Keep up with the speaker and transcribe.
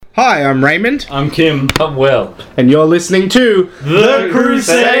Hi, I'm Raymond. I'm Kim. I'm Will. And you're listening to The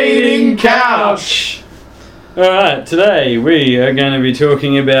Crusading Couch! Alright, today we are going to be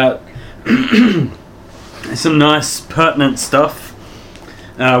talking about some nice pertinent stuff.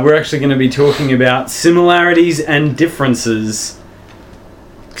 We're actually going to be talking about similarities and differences.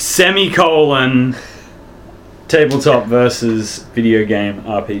 Semicolon. Tabletop versus video game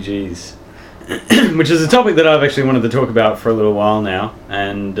RPGs. Which is a topic that I've actually wanted to talk about for a little while now,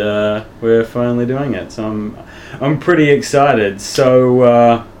 and we're finally doing it. So I'm pretty excited.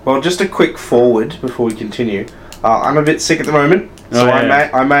 So well, just a quick forward before we continue. I'm a bit sick at the moment, so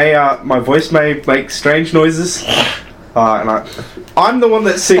I may my voice may make strange noises, and I'm the one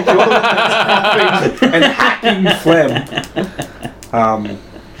that's sick. You're the one that's coughing and hacking phlegm.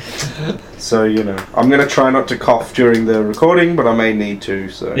 So, you know, I'm going to try not to cough during the recording, but I may need to,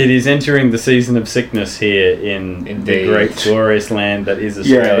 so... It is entering the season of sickness here in the great glorious land that is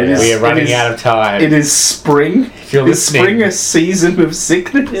Australia. Yeah, we are running out of time. It is spring. Is spring a season of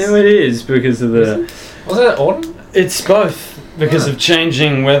sickness? Yeah, it is, because of the... Was it autumn? It's both, because of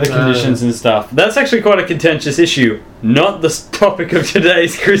changing weather conditions and stuff. That's actually quite a contentious issue. Not the topic of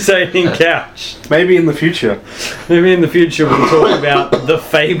today's Crusading Couch. Maybe in the future. Maybe in the future we'll talk about the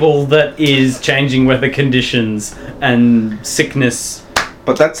fable that is changing weather conditions and sickness.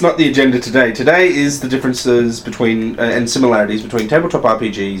 But that's not the agenda today. Today is the differences between and similarities between tabletop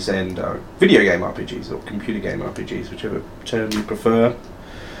RPGs and video game RPGs, or computer game RPGs, whichever term you prefer.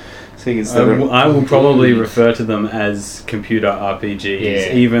 I will probably refer to them as computer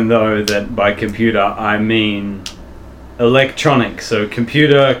RPGs, even though that by computer I mean electronic, so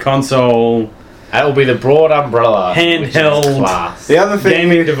computer, console... That will be the broad umbrella. Handheld, class. The other thing,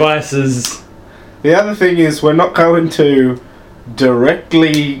 gaming devices. The other thing is we're not going to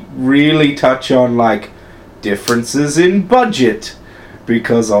directly really touch on, like, differences in budget,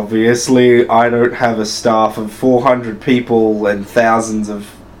 because obviously I don't have a staff of 400 people and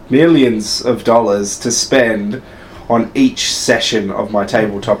millions of dollars to spend on each session of my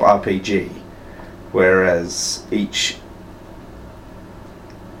tabletop RPG, whereas each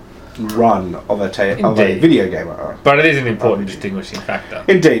run of a video game but it is an important distinguishing factor.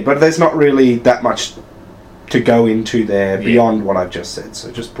 Indeed, but there's not really that much to go into there beyond what I've just said,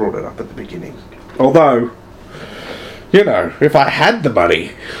 so just brought it up at the beginning. Although, you know, if I had the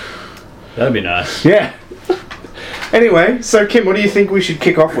money, that'd be nice. Yeah. Anyway, so Kim, what do you think we should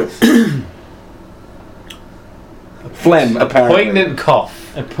kick off with? Phlegm, apparently. Poignant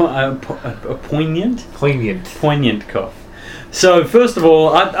cough. A poignant? Poignant cough. So first of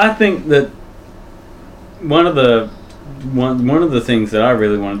all, I think that one of the things that I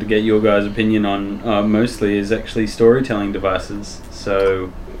really wanted to get your guys' opinion on mostly is actually storytelling devices.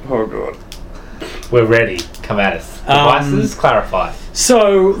 So, oh god, we're ready. Come at us. Devices, clarify.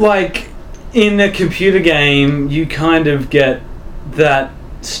 So, like in a computer game, you kind of get that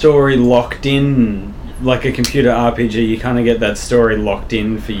story locked in. Like a computer RPG, you kind of get that story locked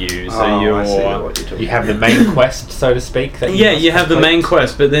in for you. So you have the main quest, so to speak. You have the main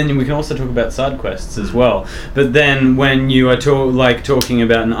quest, but then we can also talk about side quests as well. But then when you are talking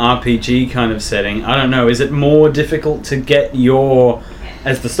about an RPG kind of setting, I don't know, is it more difficult to get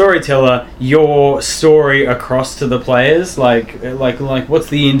as the storyteller, your story across to the players? Like what's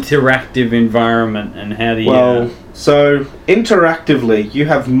the interactive environment, and how do you... So interactively, you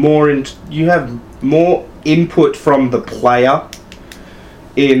have more input from the player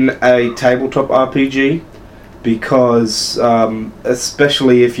in a tabletop RPG, because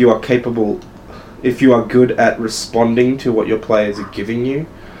especially if you are good at responding to what your players are giving you,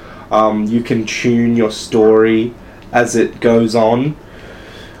 you can tune your story as it goes on.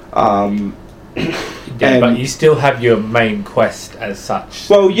 But you still have your main quest as such.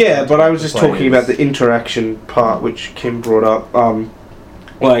 Well, yeah, but I was just talking about the interaction part, which Kim brought up.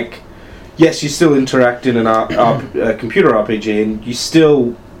 Yes, you still interact in a computer RPG, and you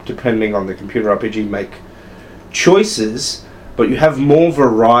still, depending on the computer RPG, make choices, but you have more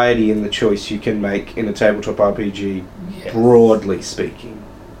variety in the choice you can make in a tabletop RPG, broadly speaking.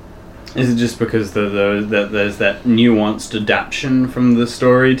 Is it just because there's that nuanced adaptation from the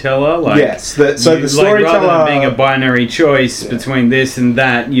storyteller? Yes. The storyteller, rather than being a binary choice between this and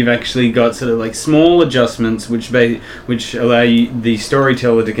that, you've actually got sort of like small adjustments which allow the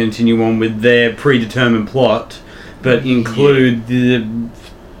storyteller to continue on with their predetermined plot, but include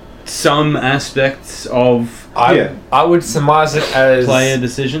some aspects of... I would surmise it as player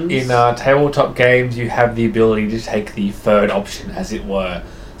decisions. In tabletop games, you have the ability to take the third option, as it were.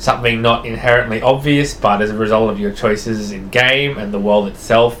 Something not inherently obvious, but as a result of your choices in game and the world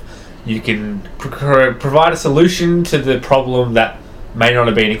itself, you can provide a solution to the problem that may not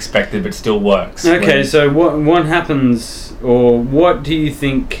have been expected, but still works. Okay, so what happens, or what do you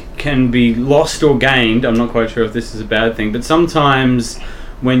think can be lost or gained? I'm not quite sure if this is a bad thing, but sometimes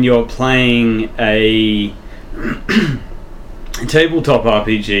when you're playing a tabletop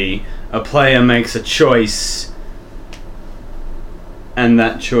RPG, a player makes a choice, and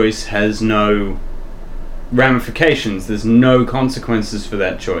that choice has no ramifications. There's no consequences for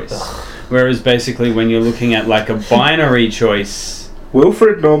that choice. Whereas basically when you're looking at like a binary choice...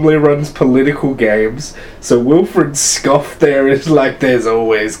 Wilfred normally runs political games, so Wilfred's scoff there is like there's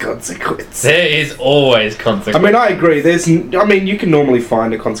always consequence. There is always consequence. I mean, I agree. You can normally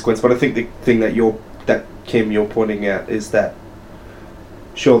find a consequence, but I think the thing that Kim, you're pointing out is that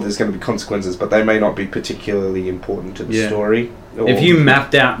sure, there's going to be consequences, but they may not be particularly important to the story. If you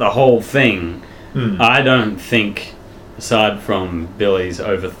mapped out the whole thing, I don't think, aside from Billy's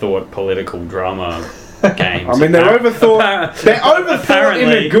overthought political drama games. I mean, they're overthought. They're overthought in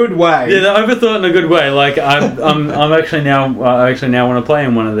a good way. Yeah, they're overthought in a good way. Like I'm actually now I actually now want to play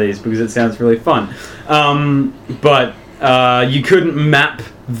in one of these because it sounds really fun. But you couldn't map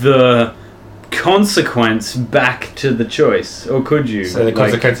the consequence back to the choice, or could you? So the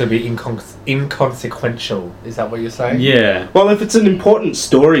consequence would be inconsequential. Is that what you're saying? Yeah. Well, if it's an important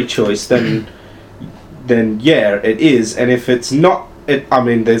story choice, then yeah, it is. And if it's not,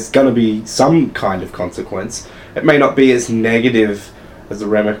 there's going to be some kind of consequence. It may not be as negative as the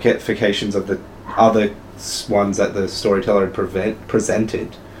ramifications of the other ones that the storyteller had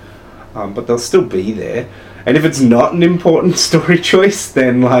presented, but they'll still be there. And if it's not an important story choice,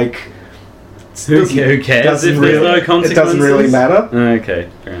 then who cares if there's no consequences? It doesn't really matter. Okay,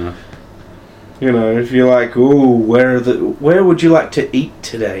 fair enough. You know, if you're like, ooh, where would you like to eat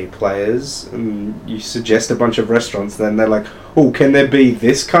today, players? And you suggest a bunch of restaurants, then they're like, oh, can there be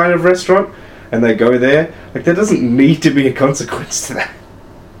this kind of restaurant? And they go there. Like, there doesn't need to be a consequence to that.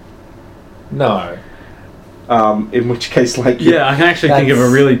 No. In which case, I can actually think of a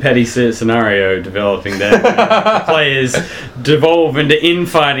really petty scenario developing there. Players devolve into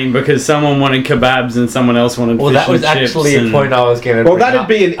infighting because someone wanted kebabs and someone else wanted fish and chips. Well, that was actually a point I was going to Well, that'd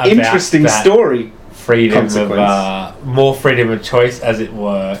be an interesting story. Freedom of more freedom of choice, as it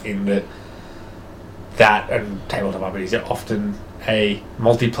were, in that and tabletop RPGs are often a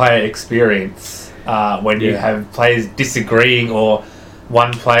multiplayer experience when you have players disagreeing or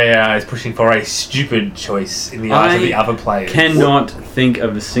one player is pushing for a stupid choice in the eyes of the other players. I cannot think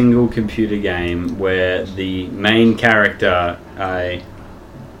of a single computer game where the main character, I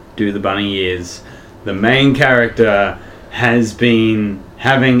do the bunny ears, the main character has been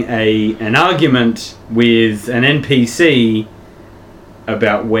having an argument with an NPC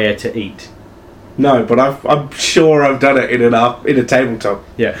about where to eat. No, but I'm sure I've done it in a tabletop.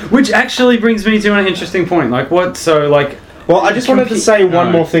 Yeah, which actually brings me to an interesting point. Well, I just wanted to say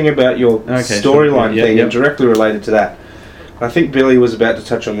one more thing about your storyline thing, and directly related to that. I think Billy was about to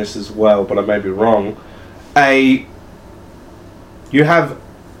touch on this as well, but I may be wrong. It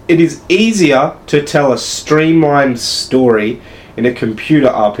is easier to tell a streamlined story in a computer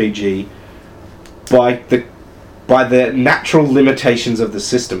RPG by the natural limitations of the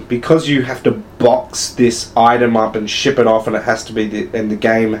system, because you have to box this item up and ship it off, and it has to be the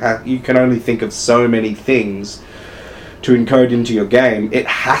game. You can only think of so many things to encode into your game. It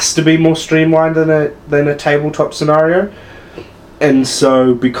has to be more streamlined than a tabletop scenario. And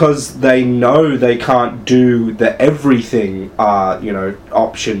so, because they know they can't do the everything,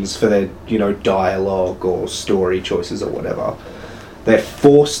 options for their, dialogue or story choices or whatever, they're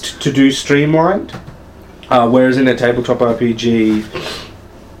forced to do streamlined. Whereas in a tabletop RPG,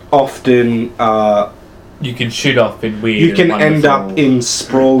 often you can shoot off in weird. You can end up in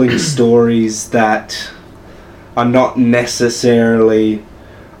sprawling stories that are not necessarily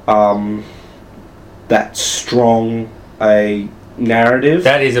that strong a narrative.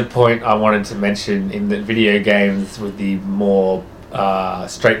 That is a point I wanted to mention in the video games with the more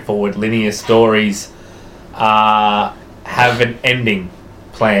straightforward linear stories have an ending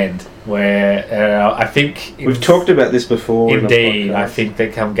planned where I think we've talked about this before. Indeed, I think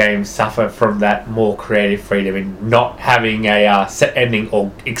that some games suffer from that more creative freedom in not having a set ending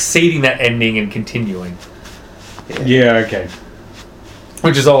or exceeding that ending and continuing. Yeah, okay.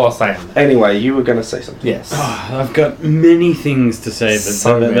 Which is all I'll say. Anyway, you were going to say something. Yes. I've got many things to say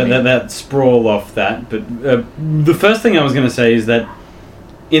that sprawl off that. But the first thing I was going to say is that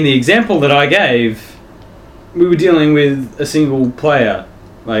in the example that I gave, we were dealing with a single player.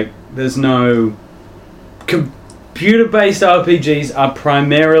 There's no... Computer-based RPGs are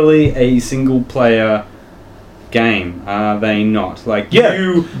primarily a single player game, are they not? Like, Yeah.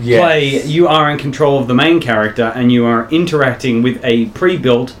 you Yes. you are in control of the main character, and you are interacting with a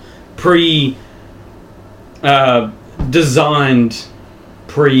pre-built, designed,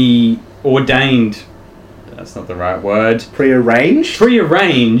 preordained. That's not the right word. Prearranged?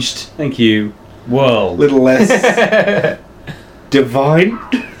 Prearranged. Thank you. World. Little less divine.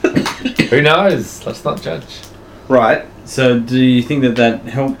 Who knows? Let's not judge. Right. So, do you think that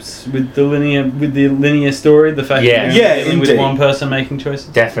helps with the linear story? The fact Yeah. that you're Yeah, dealing with indeed. one person making choices.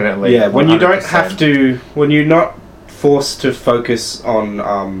 Definitely. Yeah, when you don't 100%. have to, when you're not forced to focus on,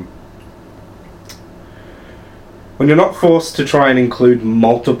 when you're not forced to try and include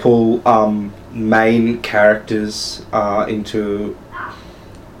multiple main characters into,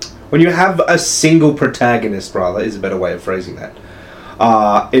 when you have a single protagonist, rather, is a better way of phrasing that.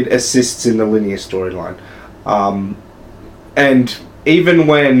 It assists in the linear storyline. And even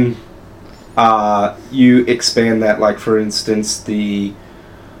when you expand that, like for instance the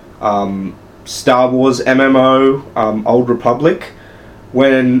Star Wars MMO Old Republic,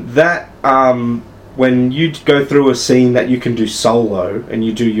 when you go through a scene that you can do solo and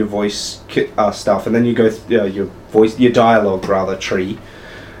you do your voice stuff, and then you go your dialogue rather tree,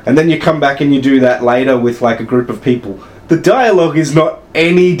 and then you come back and you do that later with like a group of people, the dialogue is not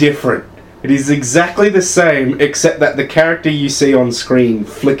any different. It is exactly the same, except that the character you see on screen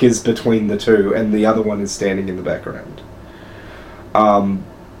flickers between the two, and the other one is standing in the background.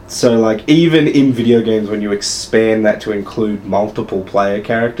 So, like, even in video games, when you expand that to include multiple player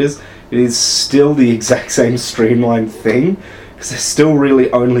characters, it is still the exact same streamlined thing, because they're still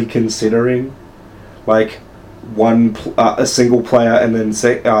really only considering, like, a single player, and then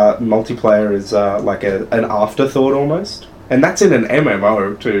multiplayer is like an afterthought almost. And that's in an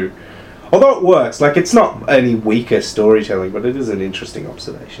MMO too. Although it works, like, it's not any weaker storytelling, but it is an interesting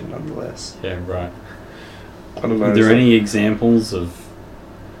observation nonetheless. Yeah, right. I don't know. Are there any examples of...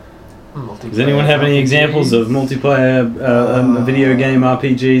 Multiplayer Does anyone have any examples of multiplayer video game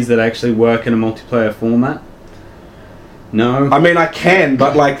RPGs that actually work in a multiplayer format? No? I mean, I can,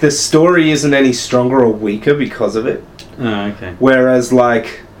 but, like, the story isn't any stronger or weaker because of it. Oh, okay. Whereas,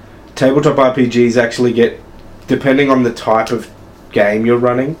 like, tabletop RPGs actually get, depending on the type of game you're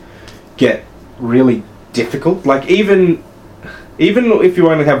running, get really difficult. Like, even if you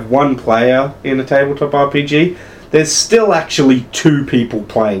only have one player in a tabletop RPG, there's still actually two people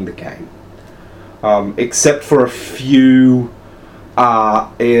playing the game. Except for a few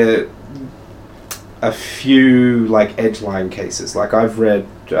like edgeline cases. Like, I've read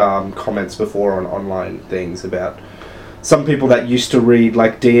comments before on online things about some people that used to read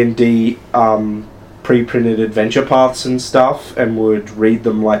like D&D pre-printed adventure paths and stuff, and would read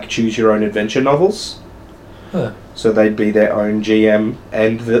them like choose your own adventure novels. Huh. So they'd be their own GM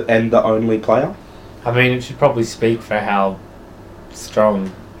and the only player. I mean, it should probably speak for how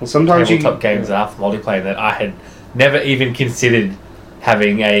strong Well, sometimes tabletop games are for multiplayer, that I had never even considered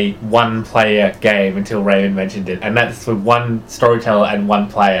having a one-player game until Raymond mentioned it. And that's for one storyteller and one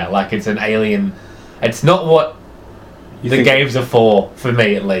player. Like, it's an alien... It's not what the games are for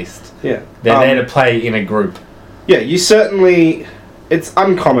me at least. Yeah. They're there to play in a group. Yeah, you certainly... It's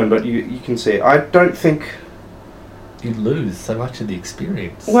uncommon, but you can see it. I don't think... You'd lose so much of the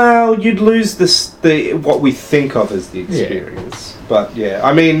experience. Well, you'd lose the what we think of as the experience. Yeah. But yeah,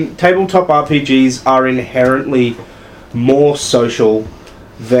 I mean, tabletop RPGs are inherently more social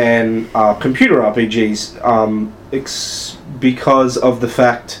than computer RPGs, because of the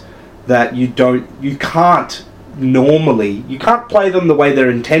fact that you can't play them the way they're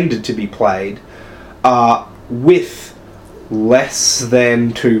intended to be played with less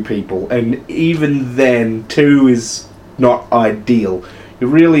than two people, and even then, two is not ideal. You're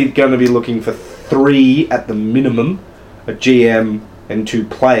really going to be looking for three at the minimum, a GM and two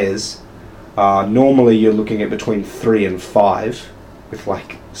players. Normally you're looking at between 3 and 5, with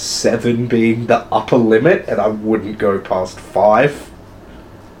like 7 being the upper limit, and I wouldn't go past 5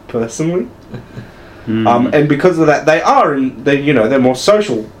 personally. And because of that, they're more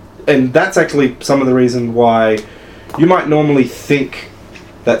social, and that's actually some of the reason why you might normally think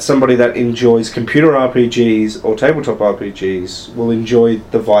that somebody that enjoys computer RPGs or tabletop RPGs will enjoy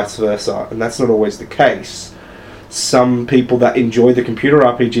the vice versa, and that's not always the case. Some people that enjoy the computer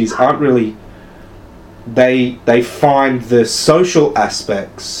RPGs aren't really... They find the social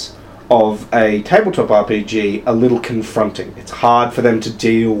aspects of a tabletop RPG a little confronting. It's hard for them to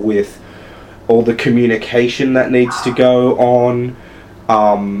deal with all the communication that needs to go on,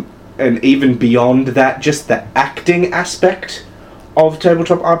 and even beyond that, just the acting aspect of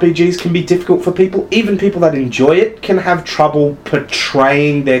tabletop RPGs can be difficult for people. Even people that enjoy it can have trouble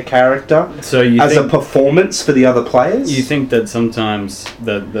portraying their character So you as a think, performance for the other players. you think that sometimes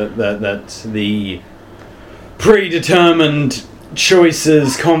that the predetermined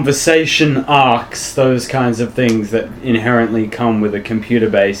choices, conversation arcs, those kinds of things that inherently come with a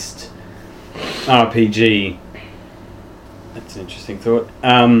computer-based RPG. That's an interesting thought.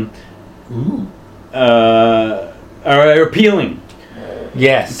 Are appealing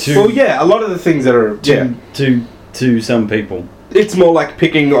Yes. to- Well, yeah, a lot of the things that are to some people. it's more like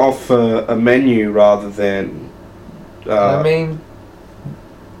picking off a menu rather than. I mean,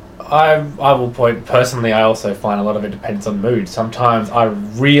 I will point personally. I also find a lot of it depends on mood. Sometimes I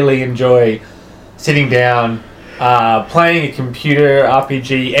really enjoy sitting down, playing a computer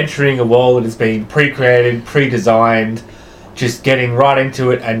RPG, entering a world that has been pre-created, pre-designed, just getting right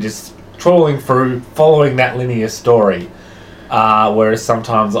into it and just trawling through, following that linear story. Whereas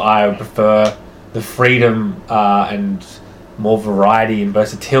sometimes I prefer the freedom and more variety and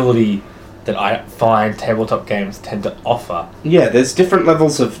versatility that I find tabletop games tend to offer. Yeah, there's different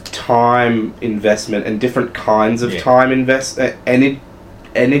levels of time investment and different kinds of Yeah. time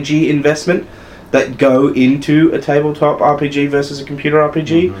energy investment that go into a tabletop RPG versus a computer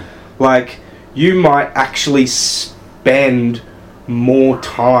RPG. Like, you might actually spend more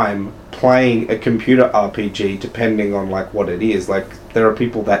time playing a computer RPG depending on like what it is. Like, there are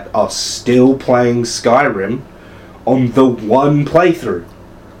people that are still playing Skyrim on the one playthrough.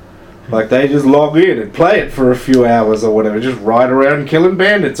 Like, they just log in and play it for a few hours or whatever, just ride around killing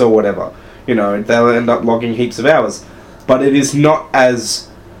bandits or whatever. You know, they'll end up logging heaps of hours. But it is not as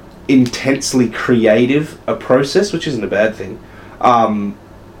intensely creative a process, which isn't a bad thing.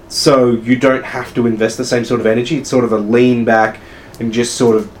 So you don't have to invest the same sort of energy. It's sort of a lean back and just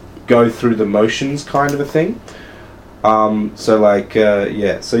sort of go through the motions kind of a thing.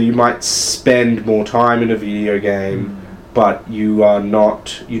 So you might spend more time in a video game, but you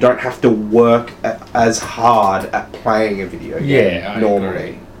don't have to work as hard at playing a video game Yeah, I normally.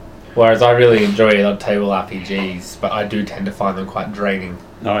 agree. Whereas I really enjoy a lot of table RPGs, but I do tend to find them quite draining.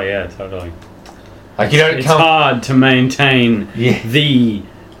 Oh yeah, totally. Like, you don't It's come... hard to maintain Yeah. the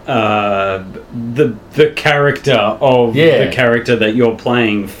character of Yeah. the character that you're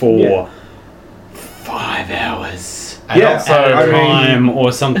playing for Yeah. 5 hours And Yeah, also, at I a mean- time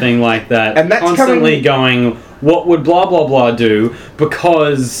or something like that. And that's constantly going, what would blah blah blah do?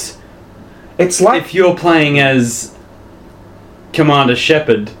 Because It's like if you're playing as Commander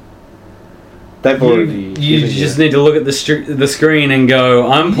Shepard, they've already. you just need to look at the screen and go,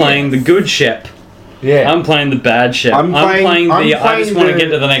 I'm playing the good Shep. yeah. I'm playing the bad Shep. I'm playing I just playing want to the- get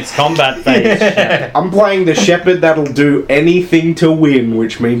to the next combat phase. Shep. I'm playing the shepherd that'll do anything to win,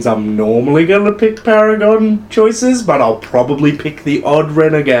 which means I'm normally going to pick Paragon choices, but I'll probably pick the odd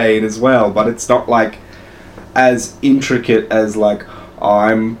renegade as well. But it's not like as intricate as like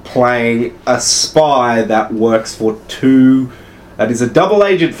I'm playing a spy that works for that is a double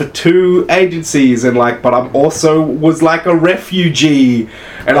agent for 2 agencies, and like, but I'm also was like a refugee,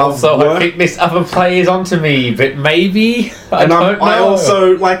 and Also, I've I worked. think this other plays onto me, but maybe I And don't know. I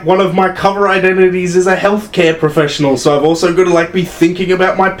also, like, one of my cover identities is a healthcare professional, so I've also got to, like, be thinking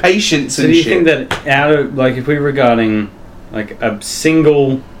about my patients So and do you shit. think that out of, like, if we're regarding like a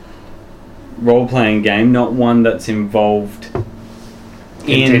single role-playing game, not one that's involved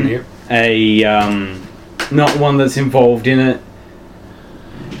in Continue. not one that's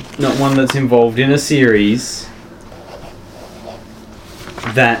involved in a series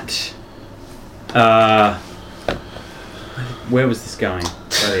that where was this going?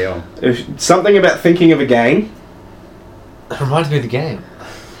 Bloody hell. Something about thinking of a game. It reminds me of the game.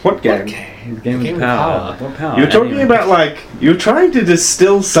 What game? The game Game of of power. power. What power? You're talking Anyway. about, like, you're trying to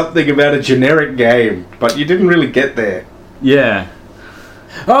distill something about a generic game, but you didn't really get there. Yeah.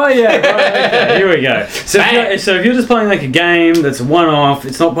 Oh yeah, right, okay, here we go. So if you're just playing like a game that's a one-off,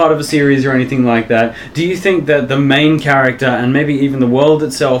 it's not part of a series or anything like that, do you think that the main character and maybe even the world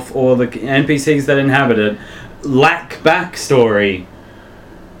itself or the NPCs that inhabit it lack backstory?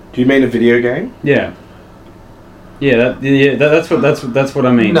 Do you mean a video game? Yeah. That's what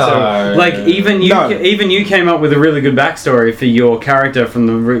I mean. No. So, like, even you came up with a really good backstory for your character from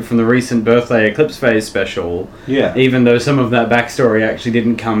the recent Birthday Eclipse Phase special. Yeah. Even though some of that backstory actually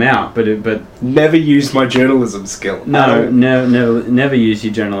didn't come out, but Never used my journalism skill. never used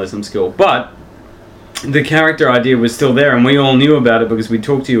your journalism skill. But the character idea was still there, and we all knew about it because we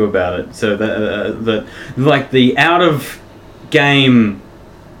talked to you about it. So that like the out of game.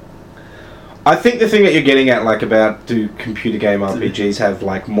 I think the thing that you're getting at, like, about do computer game RPGs have,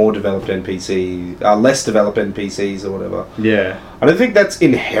 like, more developed NPCs, less developed NPCs or whatever. Yeah. I don't think that's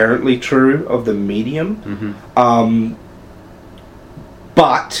inherently true of the medium. Mm-hmm.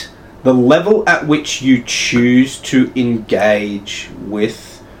 But the level at which you choose to engage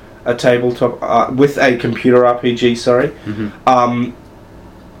with a tabletop, with a computer RPG, Mm-hmm.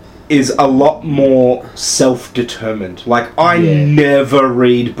 Is a lot more self-determined. Like, I Yeah. never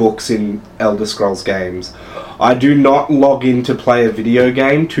read books in Elder Scrolls games. I do not log in to play a video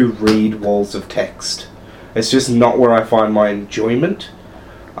game to read walls of text. It's just not where I find my enjoyment.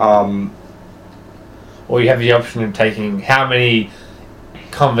 Or you have the option of taking how many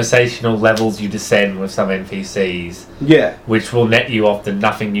conversational levels you descend with some NPCs, Yeah. which will net you often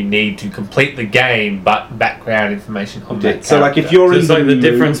nothing you need to complete the game, but background information on that So, like, if character. you're So in it's like the mood-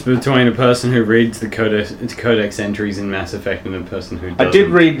 difference between a person who reads the codex entries in Mass Effect and a person who doesn't. I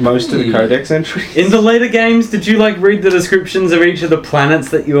did read most of the codex entries. In the later games, did you like read the descriptions of each of the planets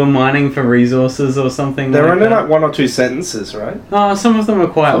that you were mining for resources or something? There are like only that? like 1 or 2 sentences, right? Oh, some of them are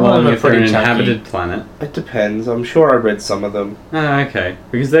quite Some of long them are if they're an pretty chunky. inhabited planet. It depends. I'm sure I read some of them. Oh, okay.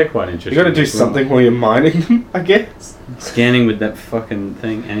 Because they're quite interesting. You gotta do as well. something while you're mining them, I guess. Scanning with that fucking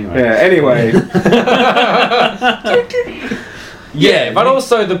thing. Anyway. Yeah, anyway. Yeah, but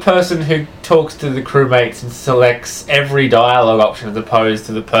also the person who talks to the crewmates and selects every dialogue option as opposed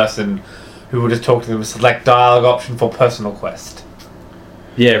to the person who will just talk to them and select dialogue option for personal quest.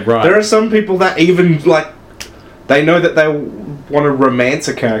 Yeah, right. There are some people that even, like, they know that they want to romance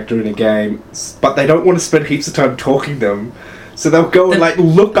a character in a game, but they don't want to spend heaps of time talking to them. So they'll go and, like,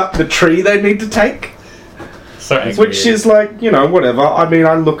 look up the tree they need to take. So Which is like, you know, whatever. I mean,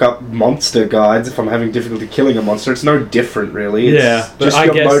 I look up monster guides if I'm having difficulty killing a monster. It's no different, really. It's Yeah, but just I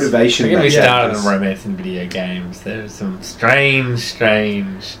your guess- motivation. We're going to that be started changes. on romance in video games. There's some strange...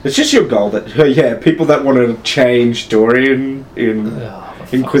 It's just your goal that, yeah, people that want to change Dorian in Oh,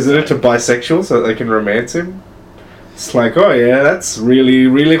 for Inquisitor to fuck's sake. bisexual so that they can romance him. It's like, oh yeah, that's really,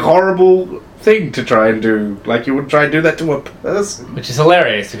 really horrible thing to try and do. Like, you would try and do that to a person. Which is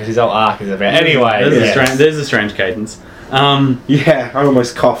hilarious because his whole arc is about... Anyway, There's a strange cadence. Yeah, I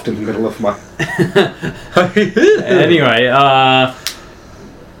almost coughed in the middle of my... Anyway,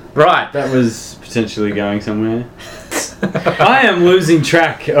 right. that was potentially going somewhere. I am losing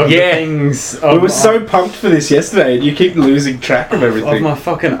track of the Yeah. things. We were so pumped for this yesterday, and you keep losing track of everything. of my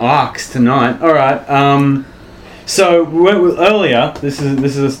fucking arcs tonight. All right. So earlier, this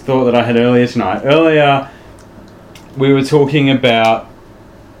is a thought that I had earlier tonight. Earlier, we were talking about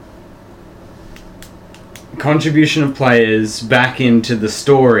contribution of players back into the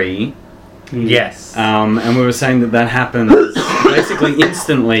story. Yes. And we were saying that happens basically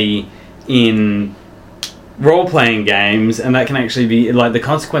instantly in role-playing games, and that can actually be like the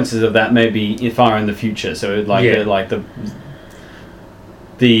consequences of that may be far in the future. So like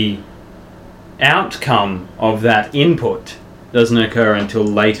the outcome of that input doesn't occur until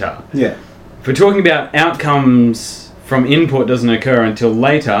later. Yeah. If we're talking about outcomes from input doesn't occur until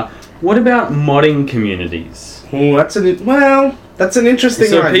later, what about modding communities? Oh, that's an interesting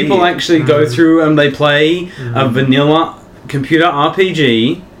So idea. people actually go through and they play a vanilla computer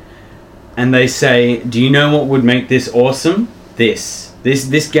RPG, and they say, "Do you know what would make this awesome? This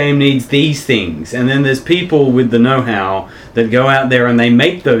game needs these things." And then there's people with the know-how that go out there and they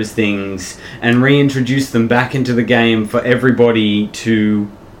make those things and reintroduce them back into the game for everybody to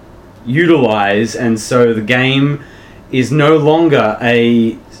utilize, and so the game is no longer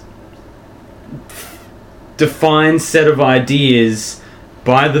a defined set of ideas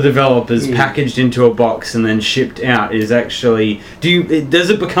by the developers packaged into a box and then shipped out. Is actually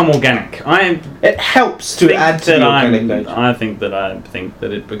does it become organic? It helps to add to the organic nature. I think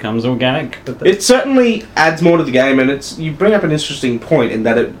that it becomes organic, but It certainly adds more to the game, and you bring up an interesting point in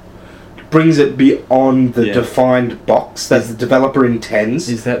that it brings it beyond the defined box that the developer intends,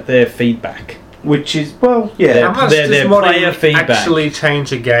 is that their feedback? which is, well, yeah. They're- How much their does player modding feedback. actually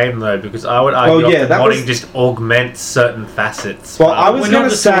change a game, though? Because I would argue yeah, that that modding was- just augments certain facets. Well, I was We're gonna not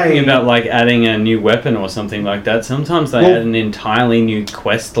just say- talking about like adding a new weapon or something like that. Sometimes they Well- add an entirely new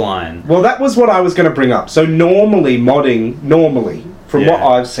quest line. Well, that was what I was going to bring up. So normally, from what Yeah.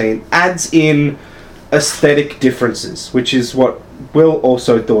 I've seen, adds in aesthetic differences, which is what Will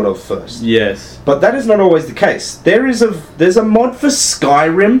also thought of first. Yes. But that is not always the case. There's a mod for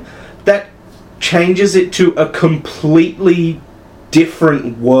Skyrim that changes it to a completely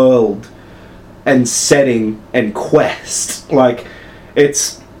different world and setting and quest. Like,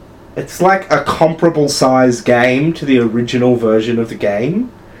 it's like a comparable size game to the original version of the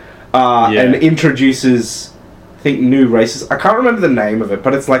game, and introduces think new races. I can't remember the name of it,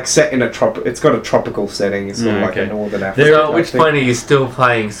 but it's like set in a it's got a tropical setting. It's sort of like a northern Africa. So at which point are you still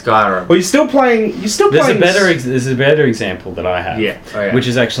playing Skyrim? Well, you're still playing. There's a better example that I have. Yeah. Which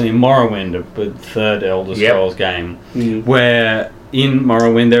is actually in Morrowind, the third Elder Scrolls game, where in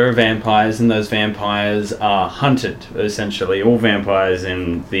Morrowind there are vampires, and those vampires are hunted. Essentially, all vampires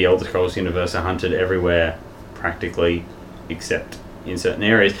in the Elder Scrolls universe are hunted everywhere, practically, except in certain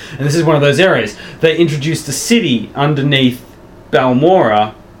areas. And this is one of those areas. They introduced a city underneath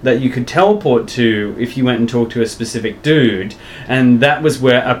Balmora that you could teleport to if you went and talked to a specific dude, and that was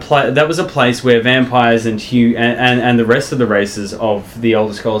where that was a place where vampires and the rest of the races of the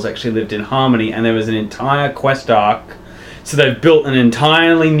Elder Scrolls actually lived in harmony, and there was an entire quest arc. So they've built an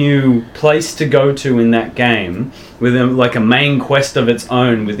entirely new place to go to in that game with like a main quest of its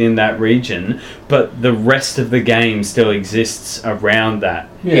own within that region, but the rest of the game still exists around that.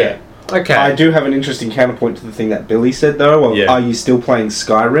 Yeah. Okay. I do have an interesting counterpoint to the thing that Billy said, though. Are you still playing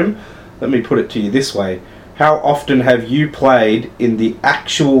Skyrim? Let me put it to you this way. How often have you played in the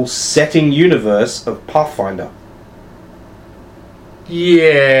actual setting universe of Pathfinder?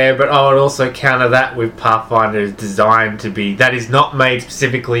 Yeah, but I would also counter that with Pathfinder is designed to be... That is not made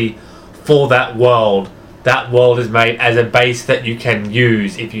specifically for that world. That world is made as a base that you can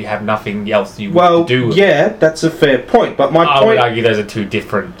use if you have nothing else you want to do with yeah, that's a fair point. But my point... I would argue those are two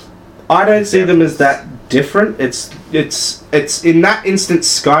different... I don't see them as that different. It's in that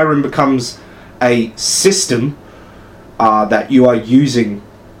instance, Skyrim becomes a system that you are using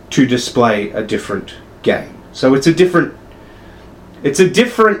to display a different game. So it's a different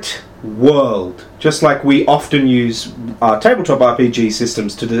world, just like we often use tabletop RPG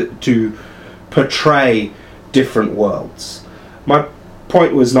systems to portray different worlds. My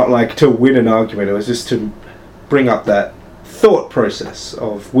point was not like to win an argument, it was just to bring up that thought process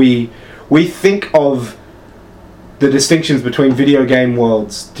of we think of the distinctions between video game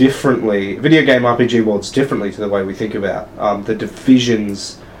RPG worlds differently to the way we think about the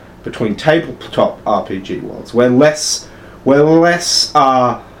divisions between tabletop RPG worlds. We're less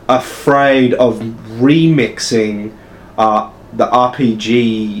afraid of remixing the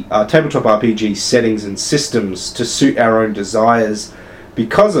tabletop RPG settings and systems to suit our own desires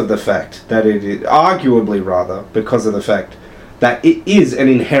because of the fact that it is an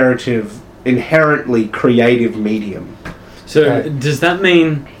inherently creative medium. So does that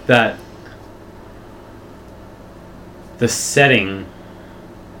mean that the setting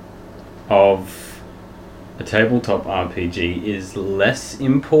of a tabletop RPG is less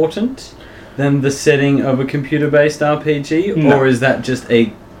important than the setting of a computer-based RPG? No. Or is that just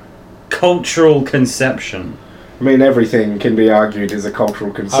a cultural conception? I mean, everything can be argued as a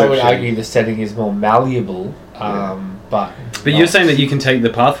cultural conception. I would argue the setting is more malleable, but you're saying that you can take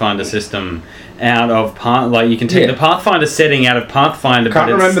the Pathfinder system out of the Pathfinder setting out of Pathfinder. Can't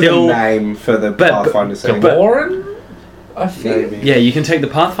but remember it's still the name for the Pathfinder setting. Warren, I think. Yeah, you can take the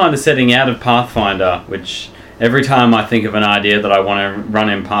Pathfinder setting out of Pathfinder, which every time I think of an idea that I want to run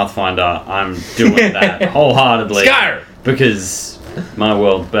in Pathfinder, I'm doing that wholeheartedly. Skyrim! Because my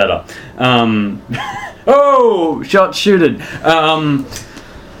world's better. Oh, shot shooted.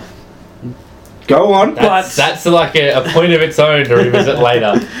 Go on. That's like a point of its own to revisit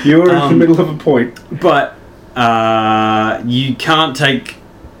later. You're in the middle of a point. But you can't take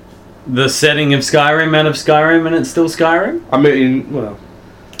the setting of Skyrim out of Skyrim and it's still Skyrim? I mean, well...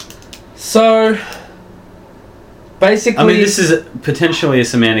 So... Basically... I mean, this is potentially a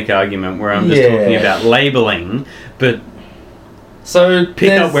semantic argument where I'm just talking about labeling, but... So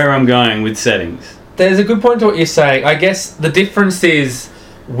pick up where I'm going with settings. There's a good point to what you're saying. I guess the difference is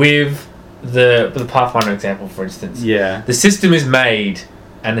with the Pathfinder example, for instance. Yeah. The system is made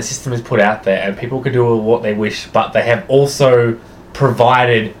and the system is put out there and people can do what they wish, but they have also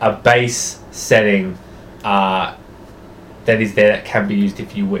provided a base setting that is there that can be used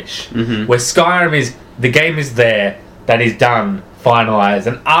if you wish. Mm-hmm. Where Skyrim is, the game is there, that is done, finalised,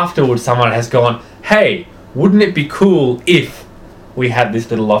 and afterwards someone has gone, hey, wouldn't it be cool if we had this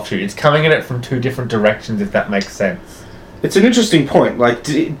little offshoot? It's coming at it from two different directions, if that makes sense. It's an interesting point. Like,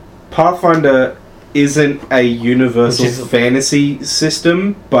 Pathfinder isn't a universal fantasy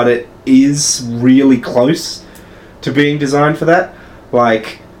system, but it is really close to being designed for that.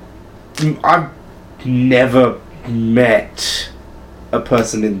 Like, I've never met a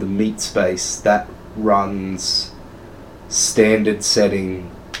person in the meat space that runs standard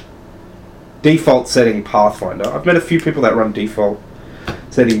setting, default setting Pathfinder. I've met a few people that run default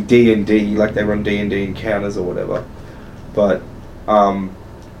setting D&D, like they run D&D encounters or whatever. But,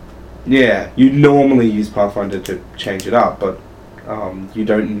 yeah, you normally use Pathfinder to change it up, but you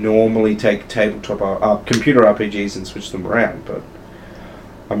don't normally take computer RPGs and switch them around. But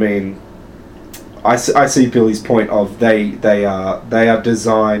I mean, I see Billy's point of they are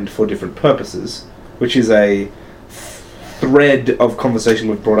designed for different purposes, which is a thread of conversation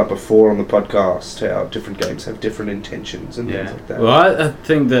we've brought up before on the podcast, how different games have different intentions and things like that. Well, I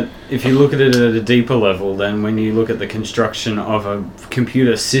think that if you look at it at a deeper level, then when you look at the construction of a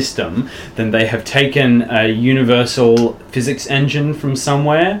computer system, then they have taken a universal physics engine from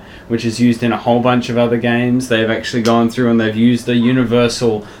somewhere, which is used in a whole bunch of other games. They've actually gone through and they've used a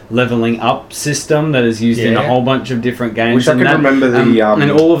universal leveling up system that is used in a whole bunch of different games. Which I can remember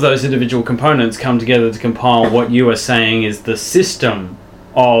and all of those individual components come together to compile what you are saying is the system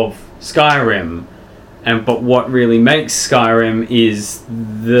of Skyrim. But what really makes Skyrim is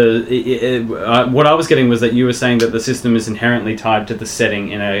what I was getting was that you were saying that the system is inherently tied to the setting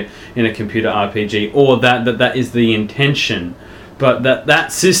in a computer RPG, or that is the intention. But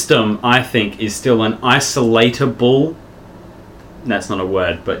that system, I think, is still an isolatable. That's not a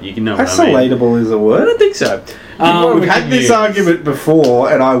word, but you know what I mean. Isolatable is a word? I don't think so. We've had this argument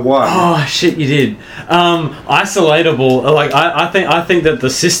before, and I won. Oh shit, you did. Isolatable. Like I think that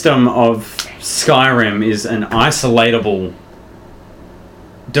the system of Skyrim is an isolatable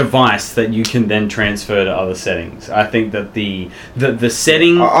device that you can then transfer to other settings. I think that the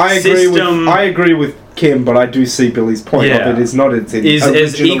setting system... I agree with Kim, but I do see Billy's point of it is not its is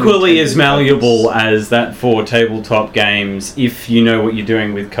as equally as malleable as that for tabletop games if you know what you're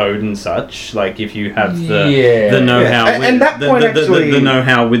doing with code and such. Like if you have the know-how the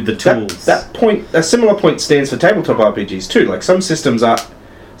know-how with the tools. That point, a similar point stands for tabletop RPGs too. Like some systems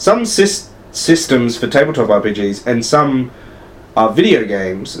for tabletop RPGs and some video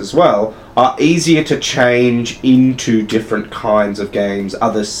games as well are easier to change into different kinds of games,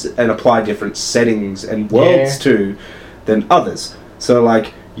 and apply different settings and worlds to than others. So,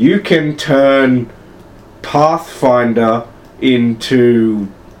 like, you can turn Pathfinder into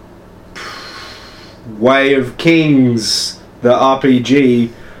Way of Kings, the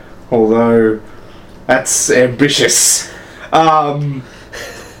RPG, although that's ambitious.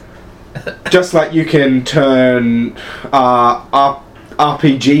 Just like you can turn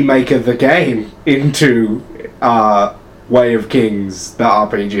RPG Maker the game into Way of Kings the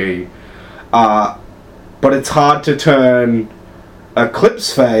RPG. But it's hard to turn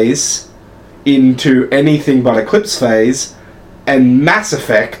Eclipse Phase into anything but Eclipse Phase and Mass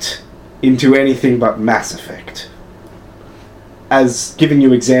Effect into anything but Mass Effect. As giving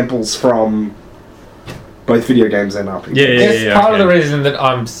you examples from both video games and RPGs. Part of the reason that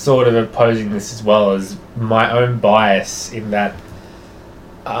I'm sort of opposing this as well is my own bias in that,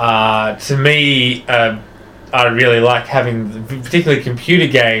 to me, I really like having, particularly computer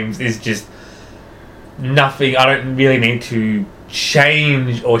games, is just nothing. I don't really need to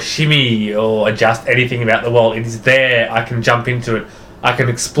change or shimmy or adjust anything about the world. It is there. I can jump into it. I can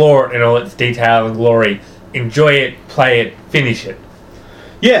explore it in all its detail and glory, enjoy it, play it, finish it.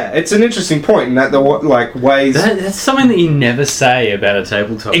 Yeah, it's an interesting point in that ways... That's something that you never say about a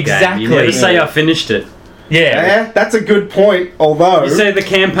tabletop game. You never say, I finished it. Yeah, that's a good point, although... You say the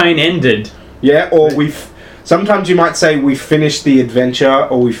campaign ended. Yeah, or sometimes you might say we finished the adventure,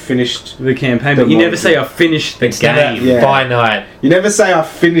 or we finished... the campaign, but you never say I finished the game. Finite. You never say I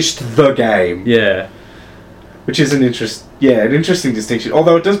finished the game. Yeah. Which is an interesting distinction.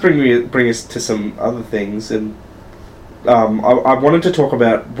 Although it does bring us to some other things, and... I wanted to talk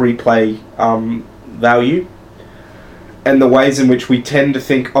about replay value and the ways in which we tend to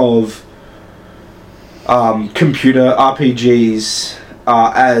think of computer RPGs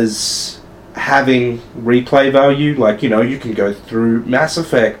as having replay value. Like, you can go through Mass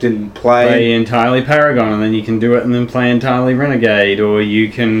Effect and play entirely Paragon, and then you can do it and then play entirely Renegade, or you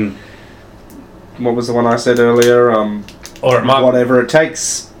can... What was the one I said earlier? Or it might... Whatever it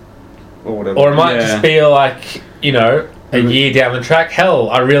takes. Or whatever. Or it might just be like... a year down the track, hell,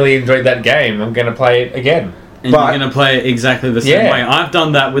 I really enjoyed that game. I'm going to play it again. And you're going to play it exactly the same way. I've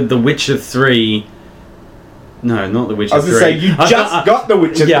done that with The Witcher 3. No, not The Witcher 3. I was going to say, you got The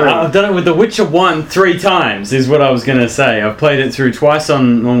Witcher 3. Yeah, I've done it with The Witcher 1 3 times, is what I was going to say. I've played it through twice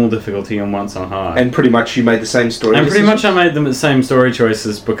on normal difficulty and once on hard. And pretty much you made the same story choices? Pretty much I made the same story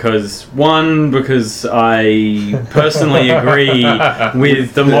choices because I personally agree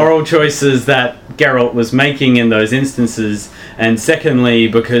with the moral choices that Geralt was making in those instances, and secondly,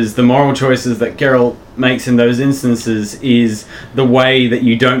 because the moral choices that Geralt makes in those instances is the way that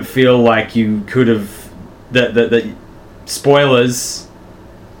you don't feel like you could have... That spoilers.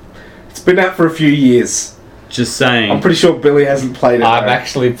 It's been out for a few years. Just saying. I'm pretty sure Billy hasn't played it. I'm though.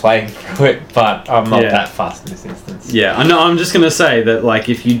 actually playing through it, but I'm not Yeah. that fast in this instance. Yeah, I know. I'm just gonna say that, like,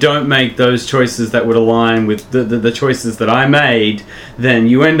 if you don't make those choices that would align with the choices that I made, then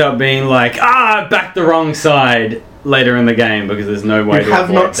you end up being like, back the wrong side later in the game because there's no way You to have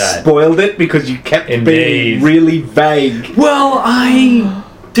avoid not that. spoiled it because you kept being Indeed. really vague. Well, I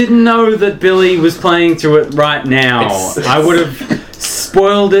didn't know that Billy was playing through it right now. It's- I would have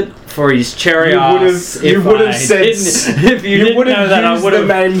spoiled it for his cherry ass. You if would I have said. didn't- if you, You didn't would know have that, I used would the have.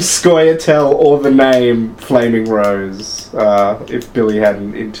 name Scoia'tael or the name Flaming Rose if Billy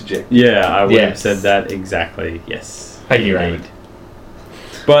hadn't interjected. Yeah, I would have Yes. said that exactly. Yes. Thank you, Indeed. Raymond.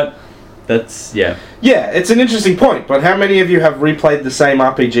 But that's Yeah, it's an interesting point, but how many of you have replayed the same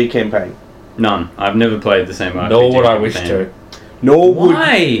RPG campaign? None. I've never played the same RPG. Nor would I wish campaign. to.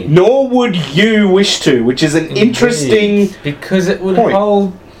 Why? Nor would you wish to, which is an interesting. Because it would point.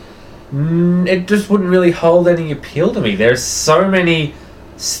 hold. It just wouldn't really hold any appeal to me. There's so many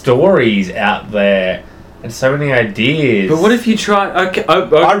stories out there and so many ideas. But what if you try? Okay,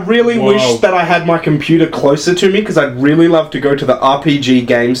 I really Whoa. wish that I had my computer closer to me because I'd really love to go to the RPG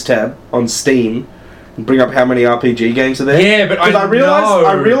games tab on Steam and bring up how many RPG games are there. Yeah, but Because I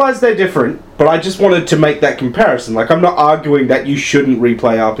know. realize they're different, but I just wanted to make that comparison. Like, I'm not arguing that you shouldn't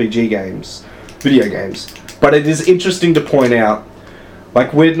replay RPG games, video games, but it is interesting to point out,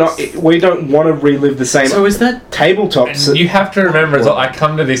 like, we don't want to relive the same So is that? tabletops. And you have to remember as well, I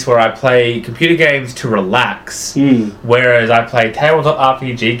come to this where I play computer games to relax, whereas I play tabletop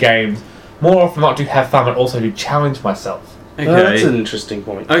RPG games more often not to have fun, but also to challenge myself. Okay. That's an interesting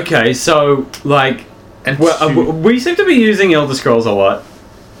point. Okay, so like, And we seem to be using Elder Scrolls a lot.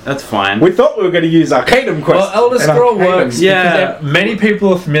 That's fine. We thought we were going to use Arcanum Quest. well, Elder and Scroll Arcanum. works. Yeah. because many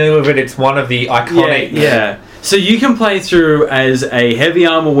people are familiar with it. It's one of the iconic. Yeah. So you can play through as a heavy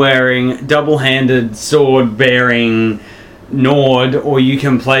armor wearing, double-handed sword bearing Nord, or you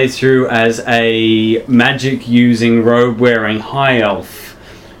can play through as a magic using robe wearing high elf.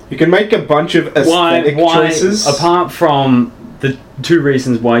 You can make a bunch of aesthetic choices. Apart from the two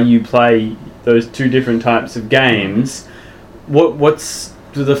reasons why you play those two different types of games, what's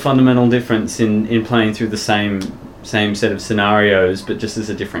the fundamental difference in playing through the same set of scenarios but just as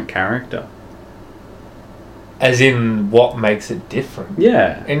a different character? As in, what makes it different?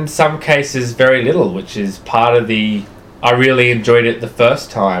 Yeah. In some cases, very little, which is part of the. I really enjoyed it the first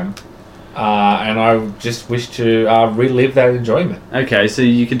time, and I just wish to relive that enjoyment. Okay, so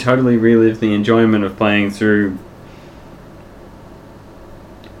you can totally relive the enjoyment of playing through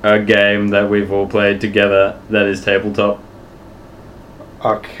a game that we've all played together that is tabletop. Have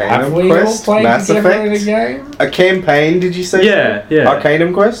Arcanum we all Quest, played Mass together in a Effect, game? a campaign. Did you say? Yeah, so? yeah.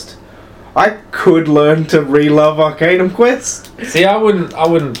 Arcanum Quest. I could learn to re-love Arcanum Quest. See, I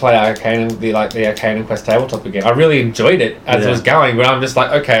wouldn't play Arcanum, the Arcanum Quest tabletop again. I really enjoyed it as it Yeah. was going, but I'm just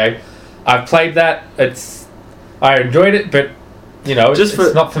like, okay, I've played that. I enjoyed it, but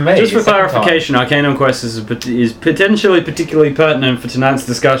it's not for me. Just for the second time. clarification, Arcanum Quest is potentially particularly pertinent for tonight's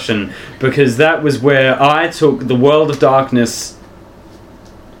discussion because that was where I took the World of Darkness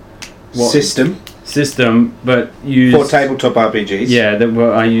system, but used For tabletop RPGs. Yeah,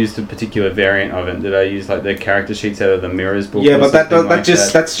 I used a particular variant of it. Did I use like the character sheets out of the Mirrors book? Yeah, or but something like that?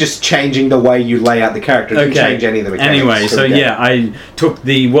 that's just changing the way you lay out the character. It can change any of the mechanics. Anyway, so yeah, I took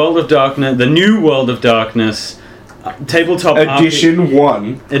the World of Darkness, the new World of Darkness, tabletop Edition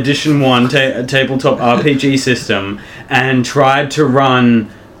 1. Edition 1 tabletop RPG system, and tried to run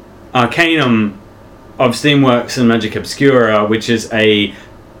Arcanum of Steamworks and Magic Obscura, which is a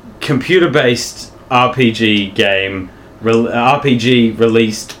computer-based RPG game, RPG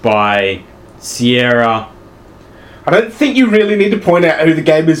released by Sierra. I don't think you really need to point out who the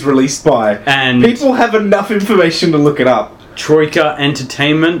game is released by. And people have enough information to look it up. Troika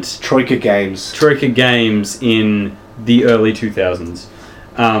Entertainment. Troika Games. Troika Games in the early 2000s.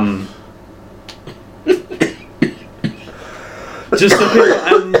 Just so people,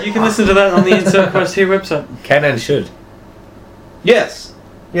 and you can listen to that on the Insert Quest here website. Can and should. Yes.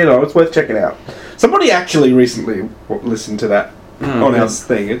 It's worth checking out. Somebody actually recently listened to that on our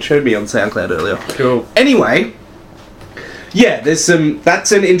thing. It showed me on SoundCloud earlier. Cool. Anyway, yeah, that's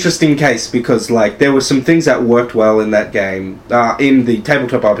an interesting case because there were some things that worked well in that game, in the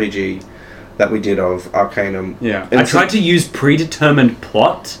tabletop RPG that we did of Arcanum. Yeah. And I tried to use predetermined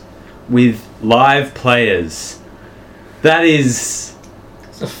plot with live players. That is...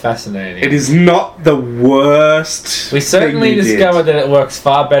 It's fascinating. It is not the worst. We certainly thing you did. discovered that it works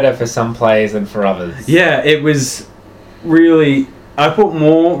far better for some players than for others. Yeah, it was really... I put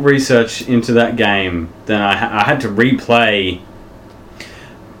more research into that game than I had to replay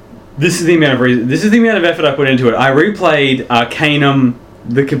this is the amount of effort I put into it. I replayed Arcanum,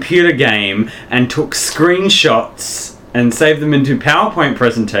 the computer game, and took screenshots and saved them into PowerPoint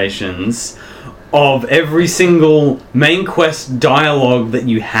presentations of every single main quest dialogue that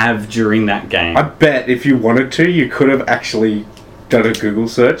you have during that game. I bet if you wanted to, you could have actually done a Google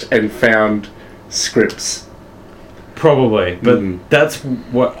search and found scripts. Probably, but that's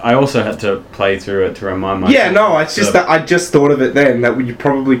what I also had to play through it to remind myself. Yeah, no, it's just that I just thought of it then that you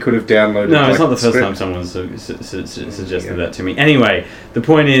probably could have downloaded. No, it's like, not the first time someone suggested that to me. Anyway, the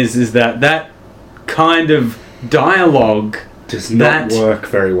point is that kind of dialogue does not work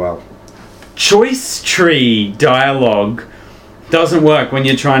very well. Choice tree dialogue doesn't work when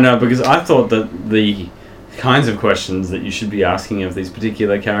you're trying to, because I thought that the kinds of questions that you should be asking of these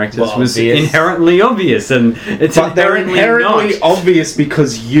particular characters was inherently obvious, and it's inherently not obvious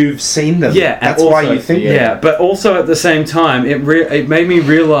because you've seen them. Yeah, that's also, why you think. Yeah, but also at the same time, it made me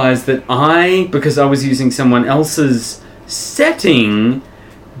realize that because I was using someone else's setting,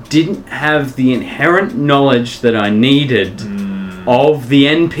 didn't have the inherent knowledge that I needed of the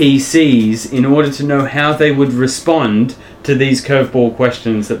NPCs in order to know how they would respond to these curveball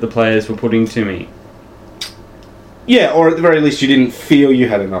questions that the players were putting to me. Yeah, or at the very least you didn't feel you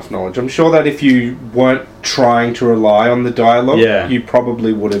had enough knowledge. I'm sure that if you weren't trying to rely on the dialogue, you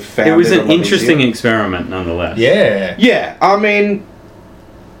probably would have found it. It was an interesting experiment nonetheless. Yeah. Yeah, I mean...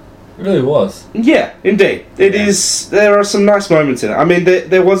 It really was. Yeah, indeed. It is. There are some nice moments in it. I mean,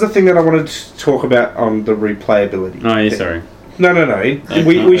 there was a thing that I wanted to talk about on the replayability. Oh, yeah, thing. sorry. No.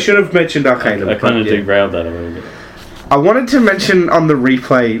 We should have mentioned Arcanum. I kind of derailed that a little bit. I wanted to mention on the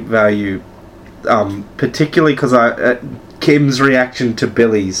replay value, particularly because Kim's reaction to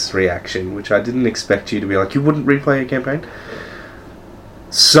Billy's reaction, which I didn't expect you to be like, you wouldn't replay a campaign?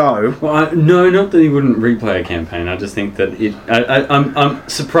 So... Well, no, not that he wouldn't replay a campaign. I just think that I'm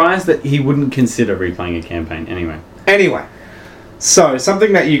surprised that he wouldn't consider replaying a campaign Anyway, so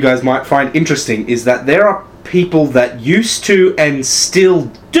something that you guys might find interesting is that there are people that used to and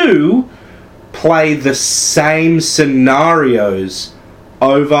still do play the same scenarios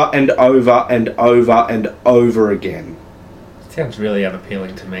over and over and over and over again. Sounds really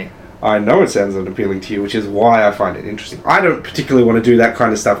unappealing to me. I know it sounds unappealing to you, which is why I find it interesting. I don't particularly want to do that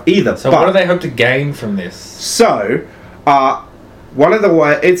kind of stuff either. So what do they hope to gain from this? So, one of the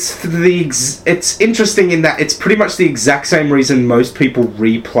ways... It's interesting in that it's pretty much the exact same reason most people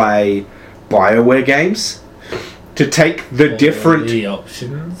replay BioWare games. To take the different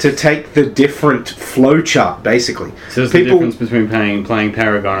options. To take the different flowchart, basically. So it's the difference between playing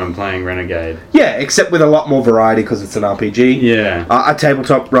Paragon and playing Renegade. Yeah, except with a lot more variety because it's an RPG. Yeah. A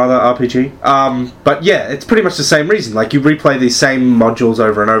tabletop, rather, RPG. But yeah, it's pretty much the same reason. Like, you replay these same modules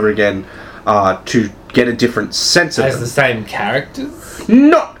over and over again to get a different sense of them. As the same characters?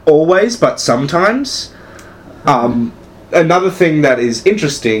 Not always, but sometimes. Another thing that is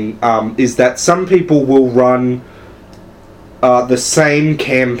interesting is that some people will run... the same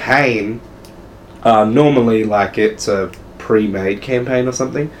campaign, normally like it's a pre-made campaign or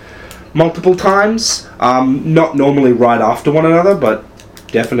something, multiple times. Not normally right after one another, but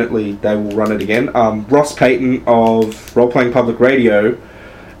definitely they will run it again. Ross Payton of Role Playing Public Radio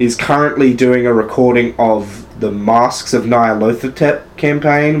is currently doing a recording of the Masks of Nyarlathotep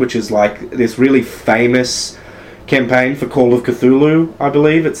campaign, which is like this really famous campaign for Call of Cthulhu, I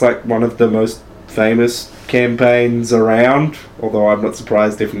believe. It's like one of the most famous campaigns around, although I'm not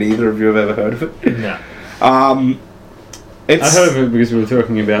surprised if neither of you have ever heard of it. No. I heard of it because we were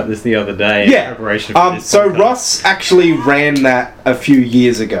talking about this the other day in preparation for this so podcast. Ross actually ran that a few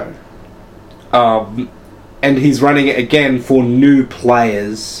years ago. And he's running it again for new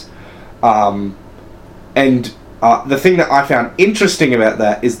players. And the thing that I found interesting about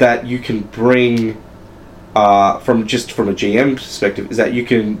that is that you can bring... from a GM perspective, is that you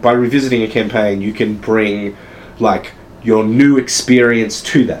can, by revisiting a campaign, you can bring, like, your new experience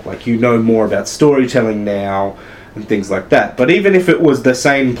to that. Like, you know more about storytelling now, and things like that. But even if it was the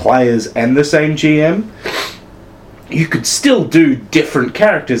same players and the same GM, you could still do different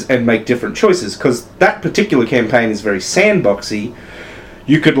characters and make different choices, because that particular campaign is very sandboxy.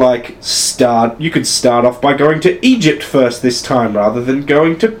 You could start off by going to Egypt first this time, rather than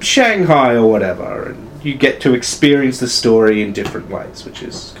going to Shanghai or whatever, and you get to experience the story in different ways, which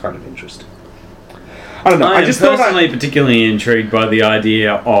is kind of interesting. I don't know. I am personally particularly intrigued by the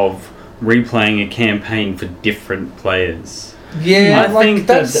idea of replaying a campaign for different players. Yeah, I think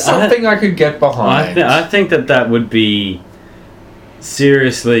that's something I could get behind. I think that would be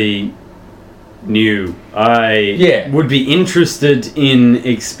seriously new. I would be interested in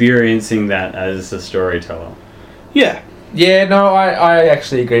experiencing that as a storyteller. Yeah. Yeah, no, I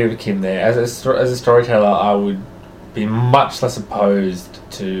actually agree with Kim there. As a storyteller, I would be much less opposed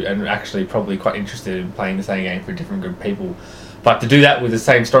to, and actually probably quite interested in playing the same game for a different group of people. But to do that with the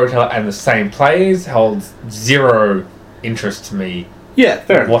same storyteller and the same players holds zero interest to me. Yeah,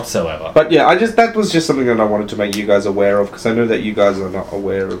 fair enough. Whatsoever. But yeah, that was just something that I wanted to make you guys aware of, because I know that you guys are not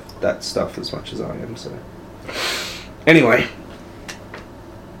aware of that stuff as much as I am. So anyway,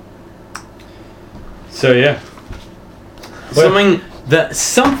 so yeah,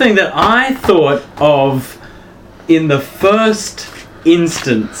 something that I thought of in the first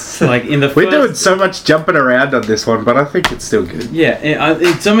instance, like in the we're doing first, so much jumping around on this one, but I think it's still good. yeah,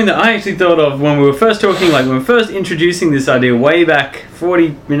 it's something that I actually thought of when we were first talking, like when we were first introducing this idea way back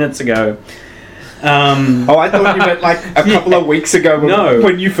 40 minutes ago. Oh, I thought you meant like a couple of weeks ago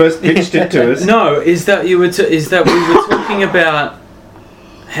when you first pitched it to us. No, is that we were talking about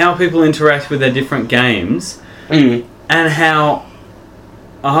how people interact with their different games, and how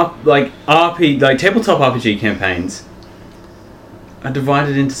tabletop RPG campaigns are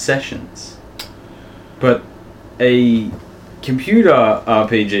divided into sessions, but a computer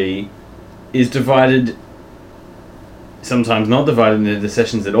RPG is sometimes not divided into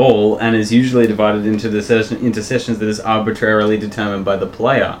sessions at all, and is usually divided into sessions that is arbitrarily determined by the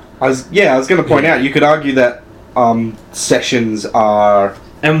player. I was going to point out, you could argue that sessions are,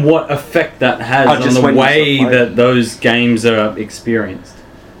 and what effect that has on the way that those games are experienced.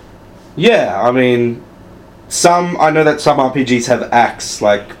 Yeah, I mean, I know that some RPGs have acts,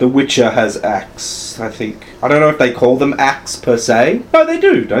 like The Witcher has acts, I think. I don't know if they call them acts per se. No, they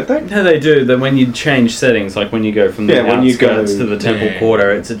do, don't they? No, they do. That when you change settings, like when you go from the outskirts to the temple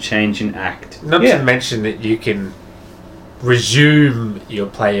quarter, it's a change in act. Not to mention that you can resume your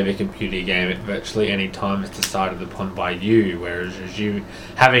play of a computer game at virtually any time it's decided upon by you, whereas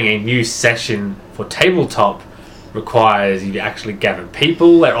having a new session for tabletop requires you to actually gather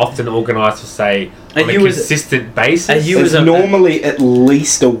people. They're often organised for, say, on a consistent basis. There's normally at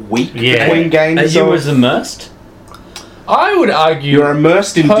least a week between games. Are you as immersed? I would argue you're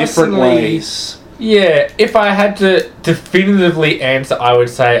immersed in different ways. Yeah, if I had to definitively answer, I would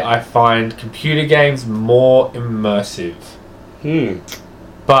say I find computer games more immersive.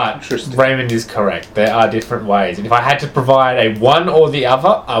 But Raymond is correct. There are different ways. And if I had to provide a one or the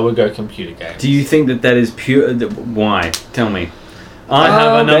other, I would go computer games. Do you think that is pure? Why? Tell me. I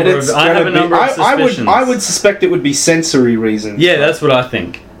have a number of suspicions. I would suspect it would be sensory reasons. Yeah, that's what I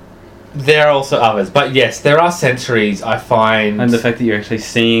think. There are also others. But yes, there are sensories, I find. And the fact that you're actually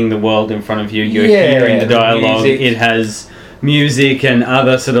seeing the world in front of you, you're hearing the dialogue, it has music and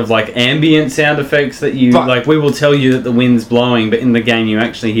other sort of like ambient sound effects that we will tell you that the wind's blowing, but in the game you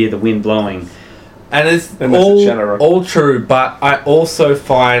actually hear the wind blowing. And it's all true, but I also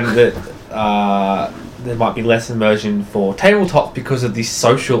find that there might be less immersion for tabletop because of the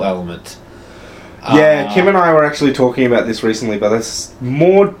social element. Yeah, Kim and I were actually talking about this recently, but that's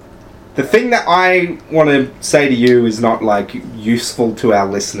more... The thing that I want to say to you is not like useful to our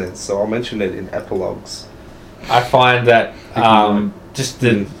listeners, so I'll mention it in epilogues. I find that just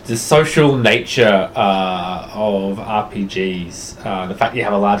the social nature of RPGs, the fact you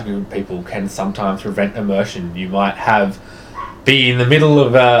have a large group of people can sometimes prevent immersion. You might be in the middle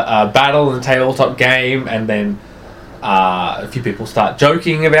of a battle in a tabletop game, and then a few people start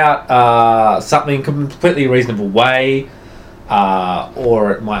joking about something completely reasonable way,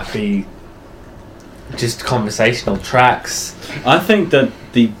 or it might be just conversational tracks. I think that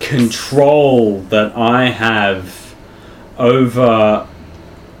the control that I have over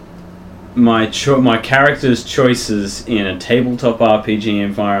my character's choices in a tabletop RPG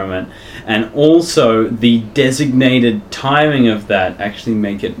environment, and also the designated timing of that, actually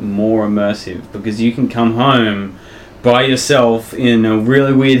make it more immersive, because you can come home by yourself in a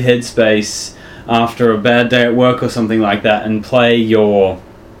really weird headspace after a bad day at work or something like that and play your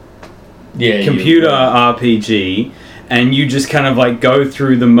computer RPG, and you just kind of like go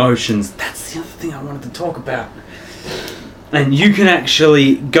through the motions. That's the other thing I wanted to talk about. And you can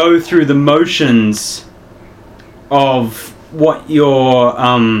actually go through the motions of what your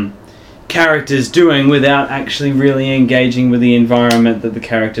character's doing without actually really engaging with the environment that the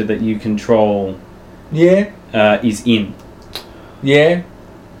character that you control is in. Yeah.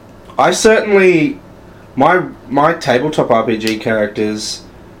 I certainly... My tabletop RPG characters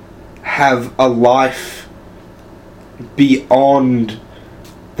have a life beyond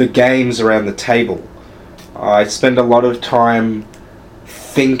the games around the table. I spend a lot of time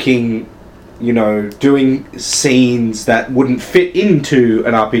thinking, doing scenes that wouldn't fit into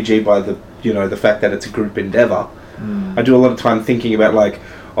an RPG by the fact that it's a group endeavor. I do a lot of time thinking about, like,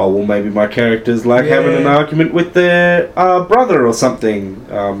 oh well, maybe my character's like having an argument with their brother or something.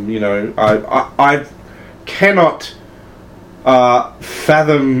 You know, I cannot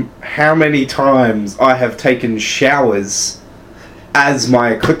fathom how many times I have taken showers as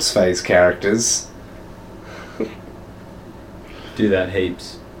my Eclipse Phase characters. Do that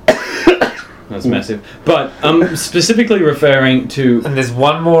heaps. That's massive. But specifically referring to... And there's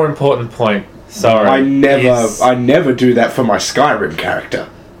one more important point. Sorry. I never do that for my Skyrim character.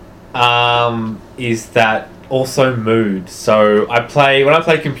 Is that also mood. So when I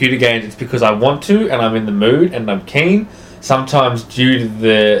play computer games, it's because I want to and I'm in the mood and I'm keen. Sometimes due to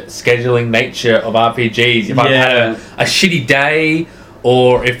the scheduling nature of RPGs, if I've had a shitty day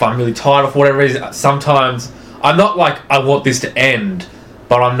or if I'm really tired of whatever it is, sometimes I'm not like I want this to end,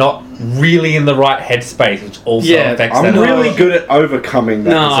 but I'm not really in the right headspace, which also affects that. I'm really good at overcoming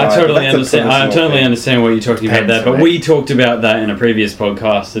that. No, I desire, totally understand. I totally understand what you're talking about there. But we talked about that in a previous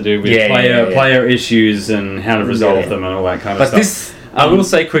podcast to do with player issues and how to resolve them and all that kind of stuff. But this, I will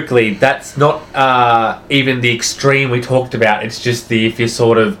say quickly, that's not even the extreme we talked about. It's just if you're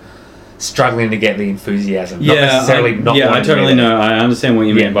sort of struggling to get the enthusiasm. Not necessarily not I totally know. I understand what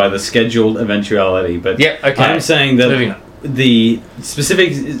you mean by the scheduled eventuality. But I'm saying that the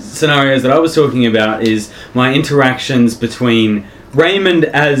specific scenarios that I was talking about is my interactions between Raymond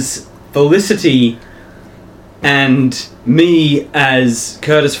as Felicity and me as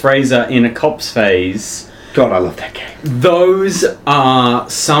Curtis Fraser in a Cops Phase. God, I love that game. Those are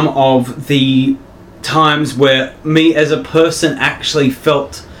some of the times where me as a person actually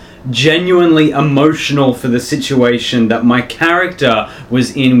felt genuinely emotional for the situation that my character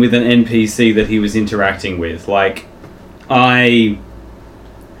was in with an NPC that he was interacting with. Like, I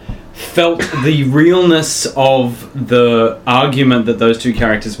felt the realness of the argument that those two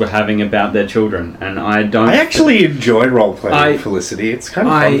characters were having about their children, and I actually enjoy role-playing with Felicity. It's kind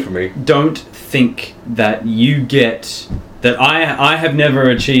of fun for me. I don't think that you get... That I have never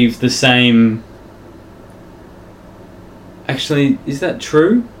achieved the same... Actually, is that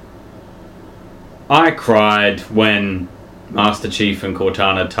true? I cried when Master Chief and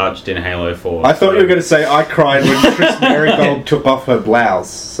Cortana touched in Halo 4. I thought you were going to say I cried when Triss Merigold took off her blouse.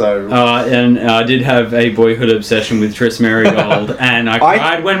 So, and I did have a boyhood obsession with Triss Merigold, and I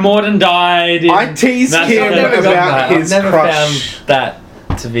cried when Morden died. I teased him about his I've never crush. found that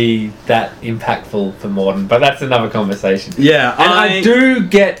to be that impactful for Morden, but that's another conversation. Yeah, and I do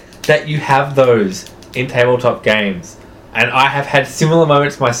get that you have those in tabletop games, and I have had similar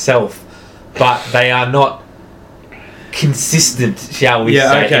moments myself, but they are not consistent, shall we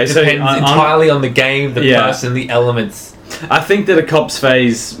say. Okay, it depends entirely on the game, the person, the elements. I think that a Cops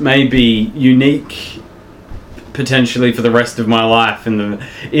Phase may be unique potentially for the rest of my life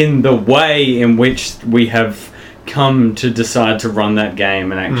in the way in which we have come to decide to run that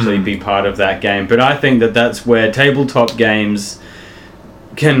game and actually be part of that game. But I think that that's where tabletop games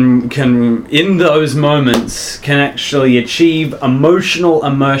can in those moments can actually achieve emotional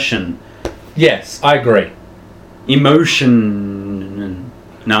immersion. Yes, I agree. Emotion.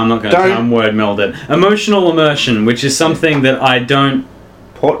 No, I'm not going to word meld it. Emotional immersion, which is something that I don't...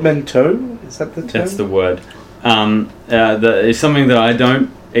 Portmanteau? Is that the term? That's the word. It's something that I don't...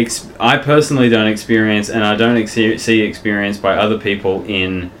 I personally don't experience, and I don't see experienced by other people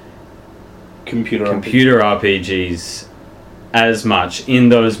in computer RPGs as much in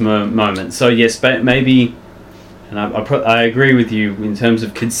those moments. So yes, maybe... And I agree with you in terms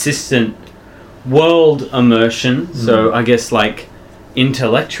of consistent world immersion. So I guess like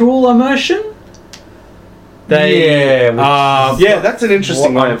intellectual immersion. That's an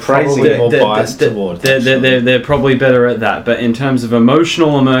interesting way of phrasing it. They're probably better at that. But in terms of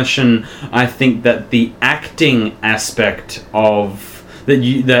emotional immersion, I think that the acting aspect of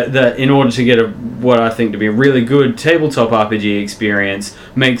that in order to get what I think to be a really good tabletop RPG experience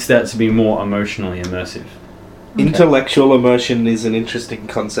makes that to be more emotionally immersive. Okay. Intellectual immersion is an interesting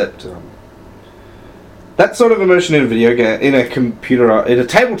concept. That sort of immersion in a video game, in a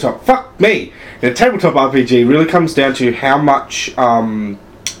tabletop RPG really comes down to how much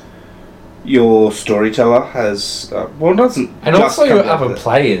your storyteller has, doesn't. And also your other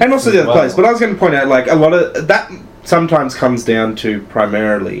players. And also the other players. But I was going to point out, like, a lot of that sometimes comes down to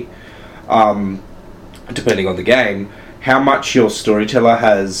primarily, depending on the game, how much your storyteller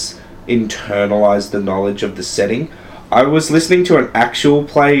has internalized the knowledge of the setting. I was listening to an actual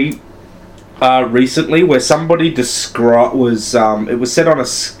play recently where somebody it was set on a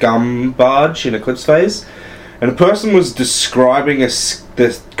scum barge in Eclipse Phase, and a person was describing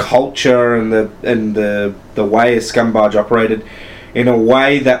the culture and the way a scum barge operated in a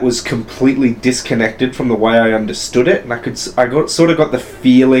way that was completely disconnected from the way I understood it, and I sort of got the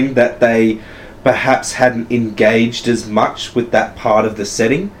feeling that they perhaps hadn't engaged as much with that part of the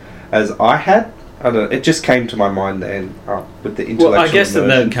setting as I had. I don't know, it just came to my mind then with the intellectual. Well, I guess that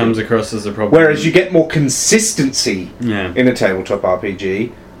immersion comes thing. across as a problem. Whereas you get more consistency in a tabletop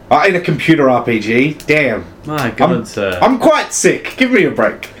RPG. In a computer RPG, damn. My God, I'm quite sick. Give me a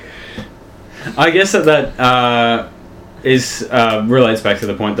break. I guess that relates back to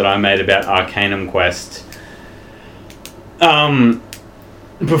the point that I made about Arcanum Quest.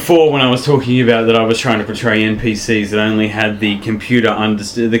 Before, when I was talking about that I was trying to portray NPCs that only had the computer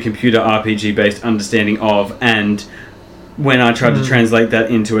RPG based understanding of, and when I tried to translate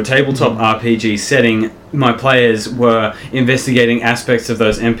that into a tabletop RPG setting, my players were investigating aspects of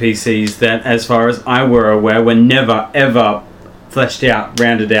those NPCs that, as far as I were aware, were never ever fleshed out,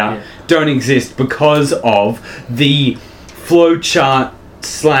 rounded out, don't exist because of the flowchart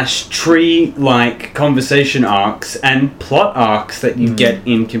 / tree-like conversation arcs and plot arcs that you get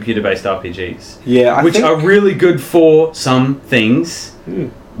in computer-based RPGs. Yeah, which are really good for some things,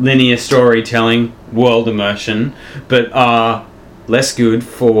 linear storytelling, world immersion, but are less good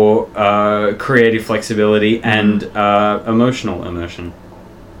for creative flexibility and emotional immersion.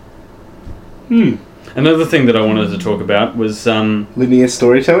 Another thing that I wanted to talk about was linear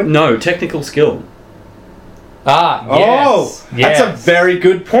storytelling? No, technical skill. Yes. That's a very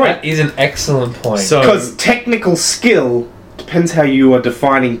good point. That is an excellent point. Because technical skill depends how you are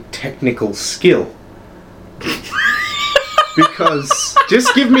defining technical skill. Because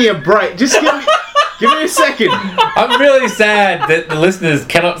just give me a break. Just give me a second. I'm really sad that the listeners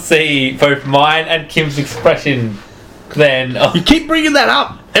cannot see both mine and Kim's expression. Then you keep bringing that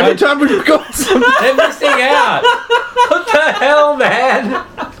up every time we record something. They're missing out. What the hell, man?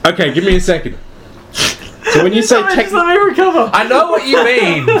 Okay, give me a second. So when you say just let me recover. I know what you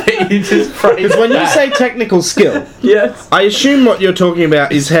mean, but you just phrase because when you say technical skill, yes, I assume what you're talking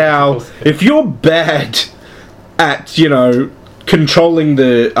about is how if you're bad at controlling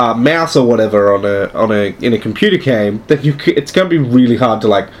the mouse or whatever in a computer game, then it's going to be really hard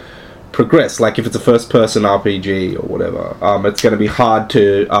to progress. Like if it's a first-person RPG or whatever, it's going to be hard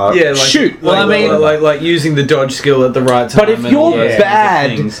to shoot. Well, I mean, like using the dodge skill at the right time. But if you're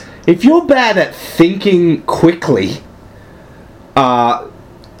bad. If you're bad at thinking quickly,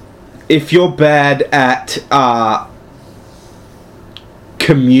 if you're bad at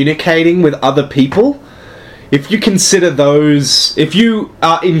communicating with other people, if you consider those, if you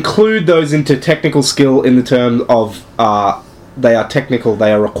include those into technical skill in the terms of they are technical,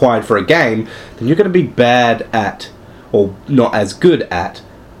 they are required for a game, then you're going to be bad at, or not as good at,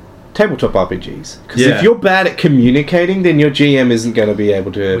 tabletop RPGs. Because if you're bad at communicating, then your GM isn't going to be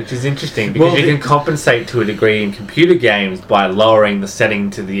able to... Which is interesting, because you can compensate to a degree in computer games by lowering the setting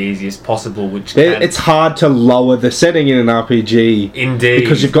to the easiest possible, which it's hard to lower the setting in an RPG. Indeed.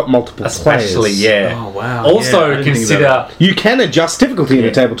 Because you've got multiple Especially, players. Oh, wow. Also, consider... You can adjust difficulty in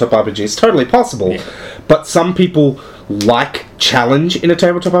a tabletop RPG. It's totally possible. Yeah. But some people like challenge in a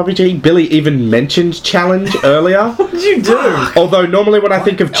tabletop RPG. Billy even mentioned challenge earlier. What did you do? Although normally when I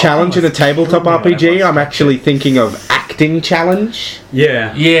think of challenge in a tabletop RPG, I'm actually thinking of acting challenge.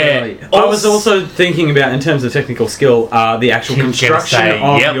 Yeah. I was also thinking about, in terms of technical skill, the actual construction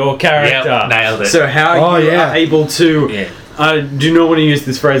of your character. Yep, nailed it. So how you are able to... Yeah. I do not want to use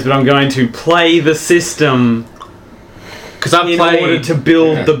this phrase, but I'm going to play the system... Because in order to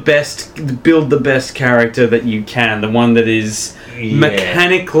build the best character that you can, the one that is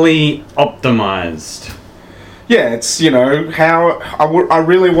mechanically optimized. Yeah, it's how I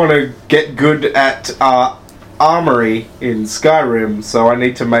really want to get good at armory in Skyrim, so I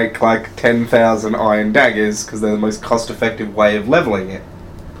need to make 10,000 iron daggers because they're the most cost-effective way of leveling it.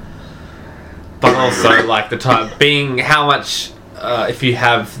 But also, the time being how much if you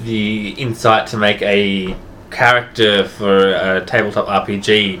have the insight to make a character for a tabletop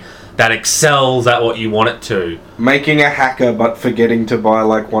RPG that excels at what you want it to. Making a hacker but forgetting to buy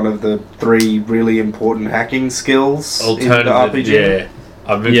one of the 3 really important hacking skills in the RPG. Yeah.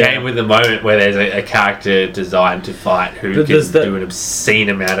 I've been game with the moment where there's a character designed to fight who can do an obscene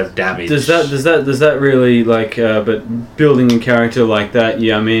amount of damage. Does that really but building a character like that,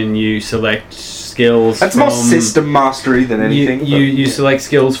 you select skills. That's more system mastery than anything. You select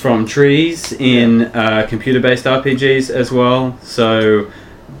skills from trees in computer-based RPGs as well. So,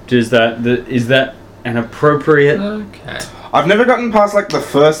 is that an appropriate? Okay. I've never gotten past the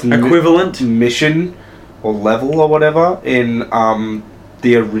first equivalent mission or level or whatever in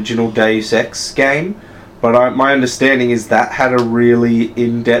the original Deus Ex game, but my understanding is that had a really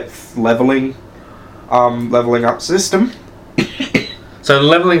in-depth leveling up system. So the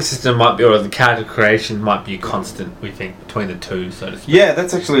leveling system might be, or the character creation might be a constant, we think, between the two, so to speak. Yeah,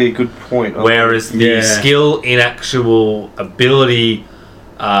 that's actually a good point. Whereas the skill in actual ability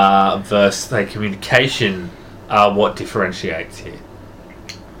versus the communication are what differentiates here.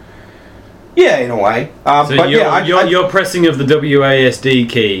 Yeah, in a way. So but your pressing of the WASD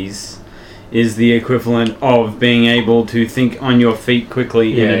keys is the equivalent of being able to think on your feet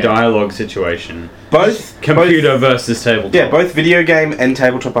quickly in a dialogue situation. Both computer versus tabletop. Yeah, both video game and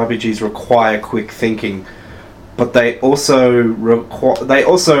tabletop RPGs require quick thinking, but they also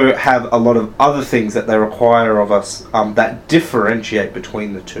have a lot of other things that they require of us that differentiate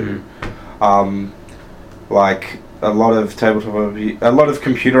between the two. Like a lot of computer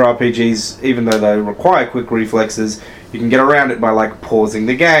RPGs, even though they require quick reflexes, you can get around it by like pausing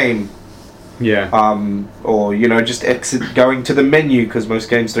the game. Yeah. Or just going to the menu, because most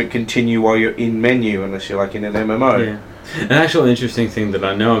games don't continue while you're in menu unless you're like in an MMO. Yeah. An actual interesting thing that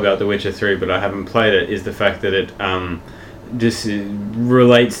I know about The Witcher 3, but I haven't played it, is the fact that it just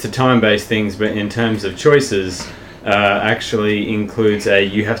relates to time-based things, but in terms of choices, actually includes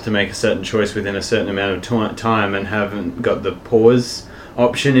you have to make a certain choice within a certain amount of time, and haven't got the pause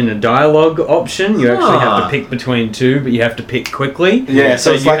option in a dialogue option. You actually have to pick between two, but you have to pick quickly. Yeah,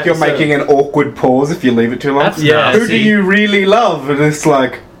 so it's like you're making an awkward pause if you leave it too long. Who do you really love? And it's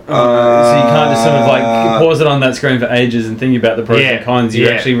like... so you can't just sort of like pause it on that screen for ages and think about the pros and cons. You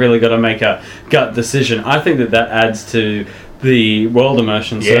actually really got to make a gut decision. I think that adds to the world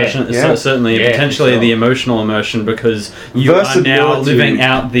immersion, certainly, and potentially the emotional immersion, because you are now living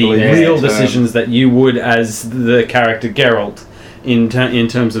out the real decisions that you would as the character Geralt in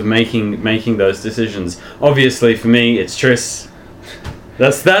terms of making those decisions. Obviously, for me, it's Triss.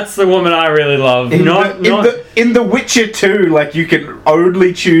 That's the woman I really love. In The Witcher 2, like, you can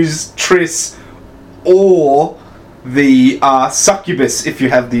only choose Triss or the Succubus if you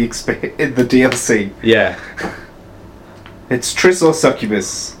have the DLC. Yeah. It's Triss or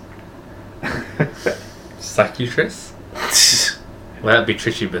Succubus. Succubus? Well, that'd be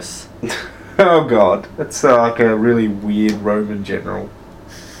Trishubus. Oh god, that's like a really weird Roman general.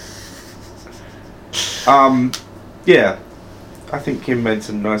 Yeah, I think Kim made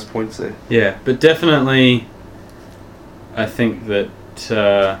some nice points there. Yeah, but definitely, I think that,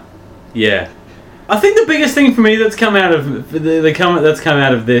 I think the biggest thing for me that's come out of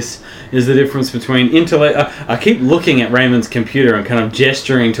this is the difference between intellect. I keep looking at Raymond's computer and kind of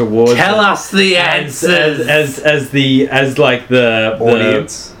gesturing towards. Tell us the answers as like the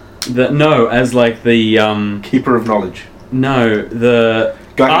audience. As like the keeper of knowledge. No, the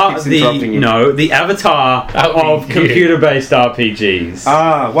avatar of computer-based RPGs.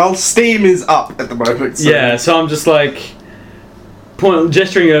 Well, Steam is up at the moment. So. Yeah, so I'm just like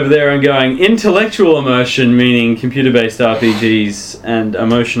gesturing over there and going, intellectual immersion meaning computer-based RPGs, and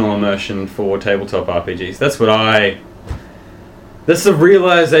emotional immersion for tabletop RPGs. That's the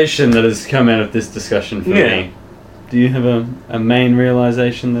realization that has come out of this discussion for me. Do you have a main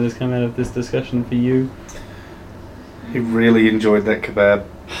realization that has come out of this discussion for you? He really enjoyed that kebab.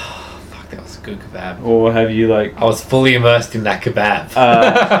 Fuck, that was a good kebab. Or have you I was fully immersed in that kebab.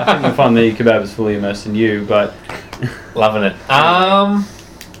 I think you'll find the kebab is fully immersed in you, but... Loving it.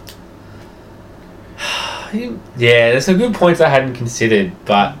 Yeah, there's some good points I hadn't considered,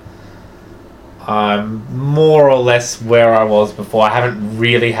 but I'm more or less where I was before. I haven't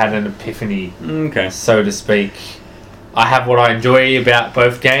really had an epiphany, so to speak. I have what I enjoy about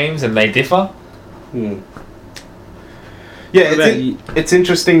both games, and they differ. Yeah, it's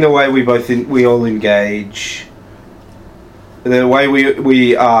interesting the way we all engage. The way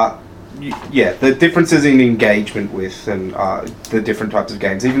we are, the differences in engagement with and the different types of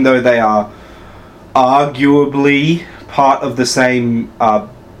games, even though they are arguably part of the same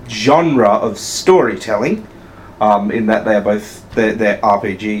genre of storytelling, in that they are both they're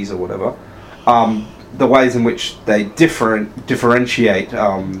RPGs or whatever. The ways in which they differentiate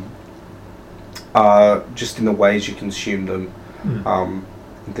just in the ways you consume them, and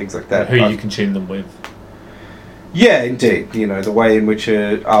things like that. Who you consume them with. Yeah, indeed. The way in which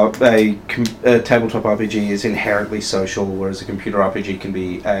a tabletop RPG is inherently social, whereas a computer RPG can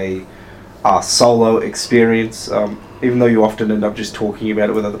be a solo experience, even though you often end up just talking about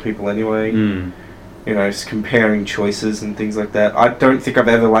it with other people anyway. Just comparing choices and things like that. I don't think I've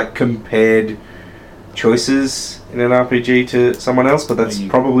ever compared choices in an RPG to someone else, but that's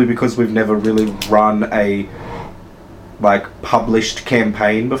probably because we've never really run a published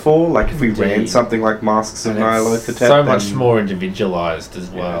campaign before. If we ran something like Masks of Nyarlathotep, so much more individualized as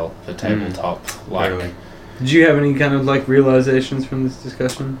well for tabletop. Did you have any kind of realizations from this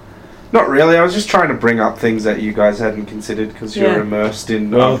discussion? Not really. I was just trying to bring up things that you guys hadn't considered because you're Yeah. immersed in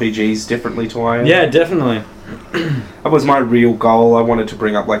Well- RPGs differently to I am. Yeah, definitely. That was my real goal. I wanted to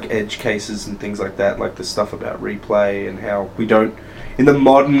bring up like edge cases and things like that, like the stuff about replay and how we don't in the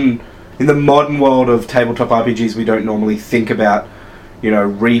modern world of tabletop RPGs we don't normally think about,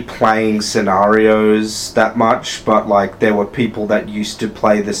 replaying scenarios that much, but like there were people that used to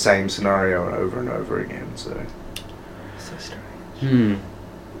play the same scenario over and over again, so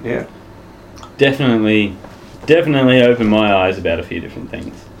yeah. Definitely opened my eyes about a few different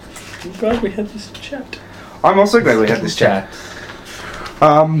things. I'm glad we had this chat. I'm also glad we had this chat.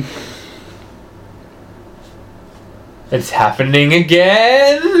 It's happening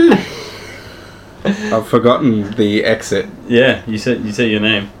again. I've forgotten the exit. Yeah, you said your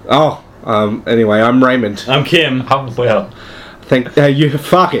name. Oh, anyway, I'm Raymond. I'm Kim. I'm Will. You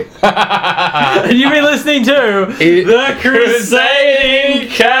fuck it. And you've been listening to The Crusading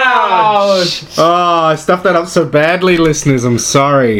Couch. Oh, I stuffed that up so badly, listeners. I'm sorry.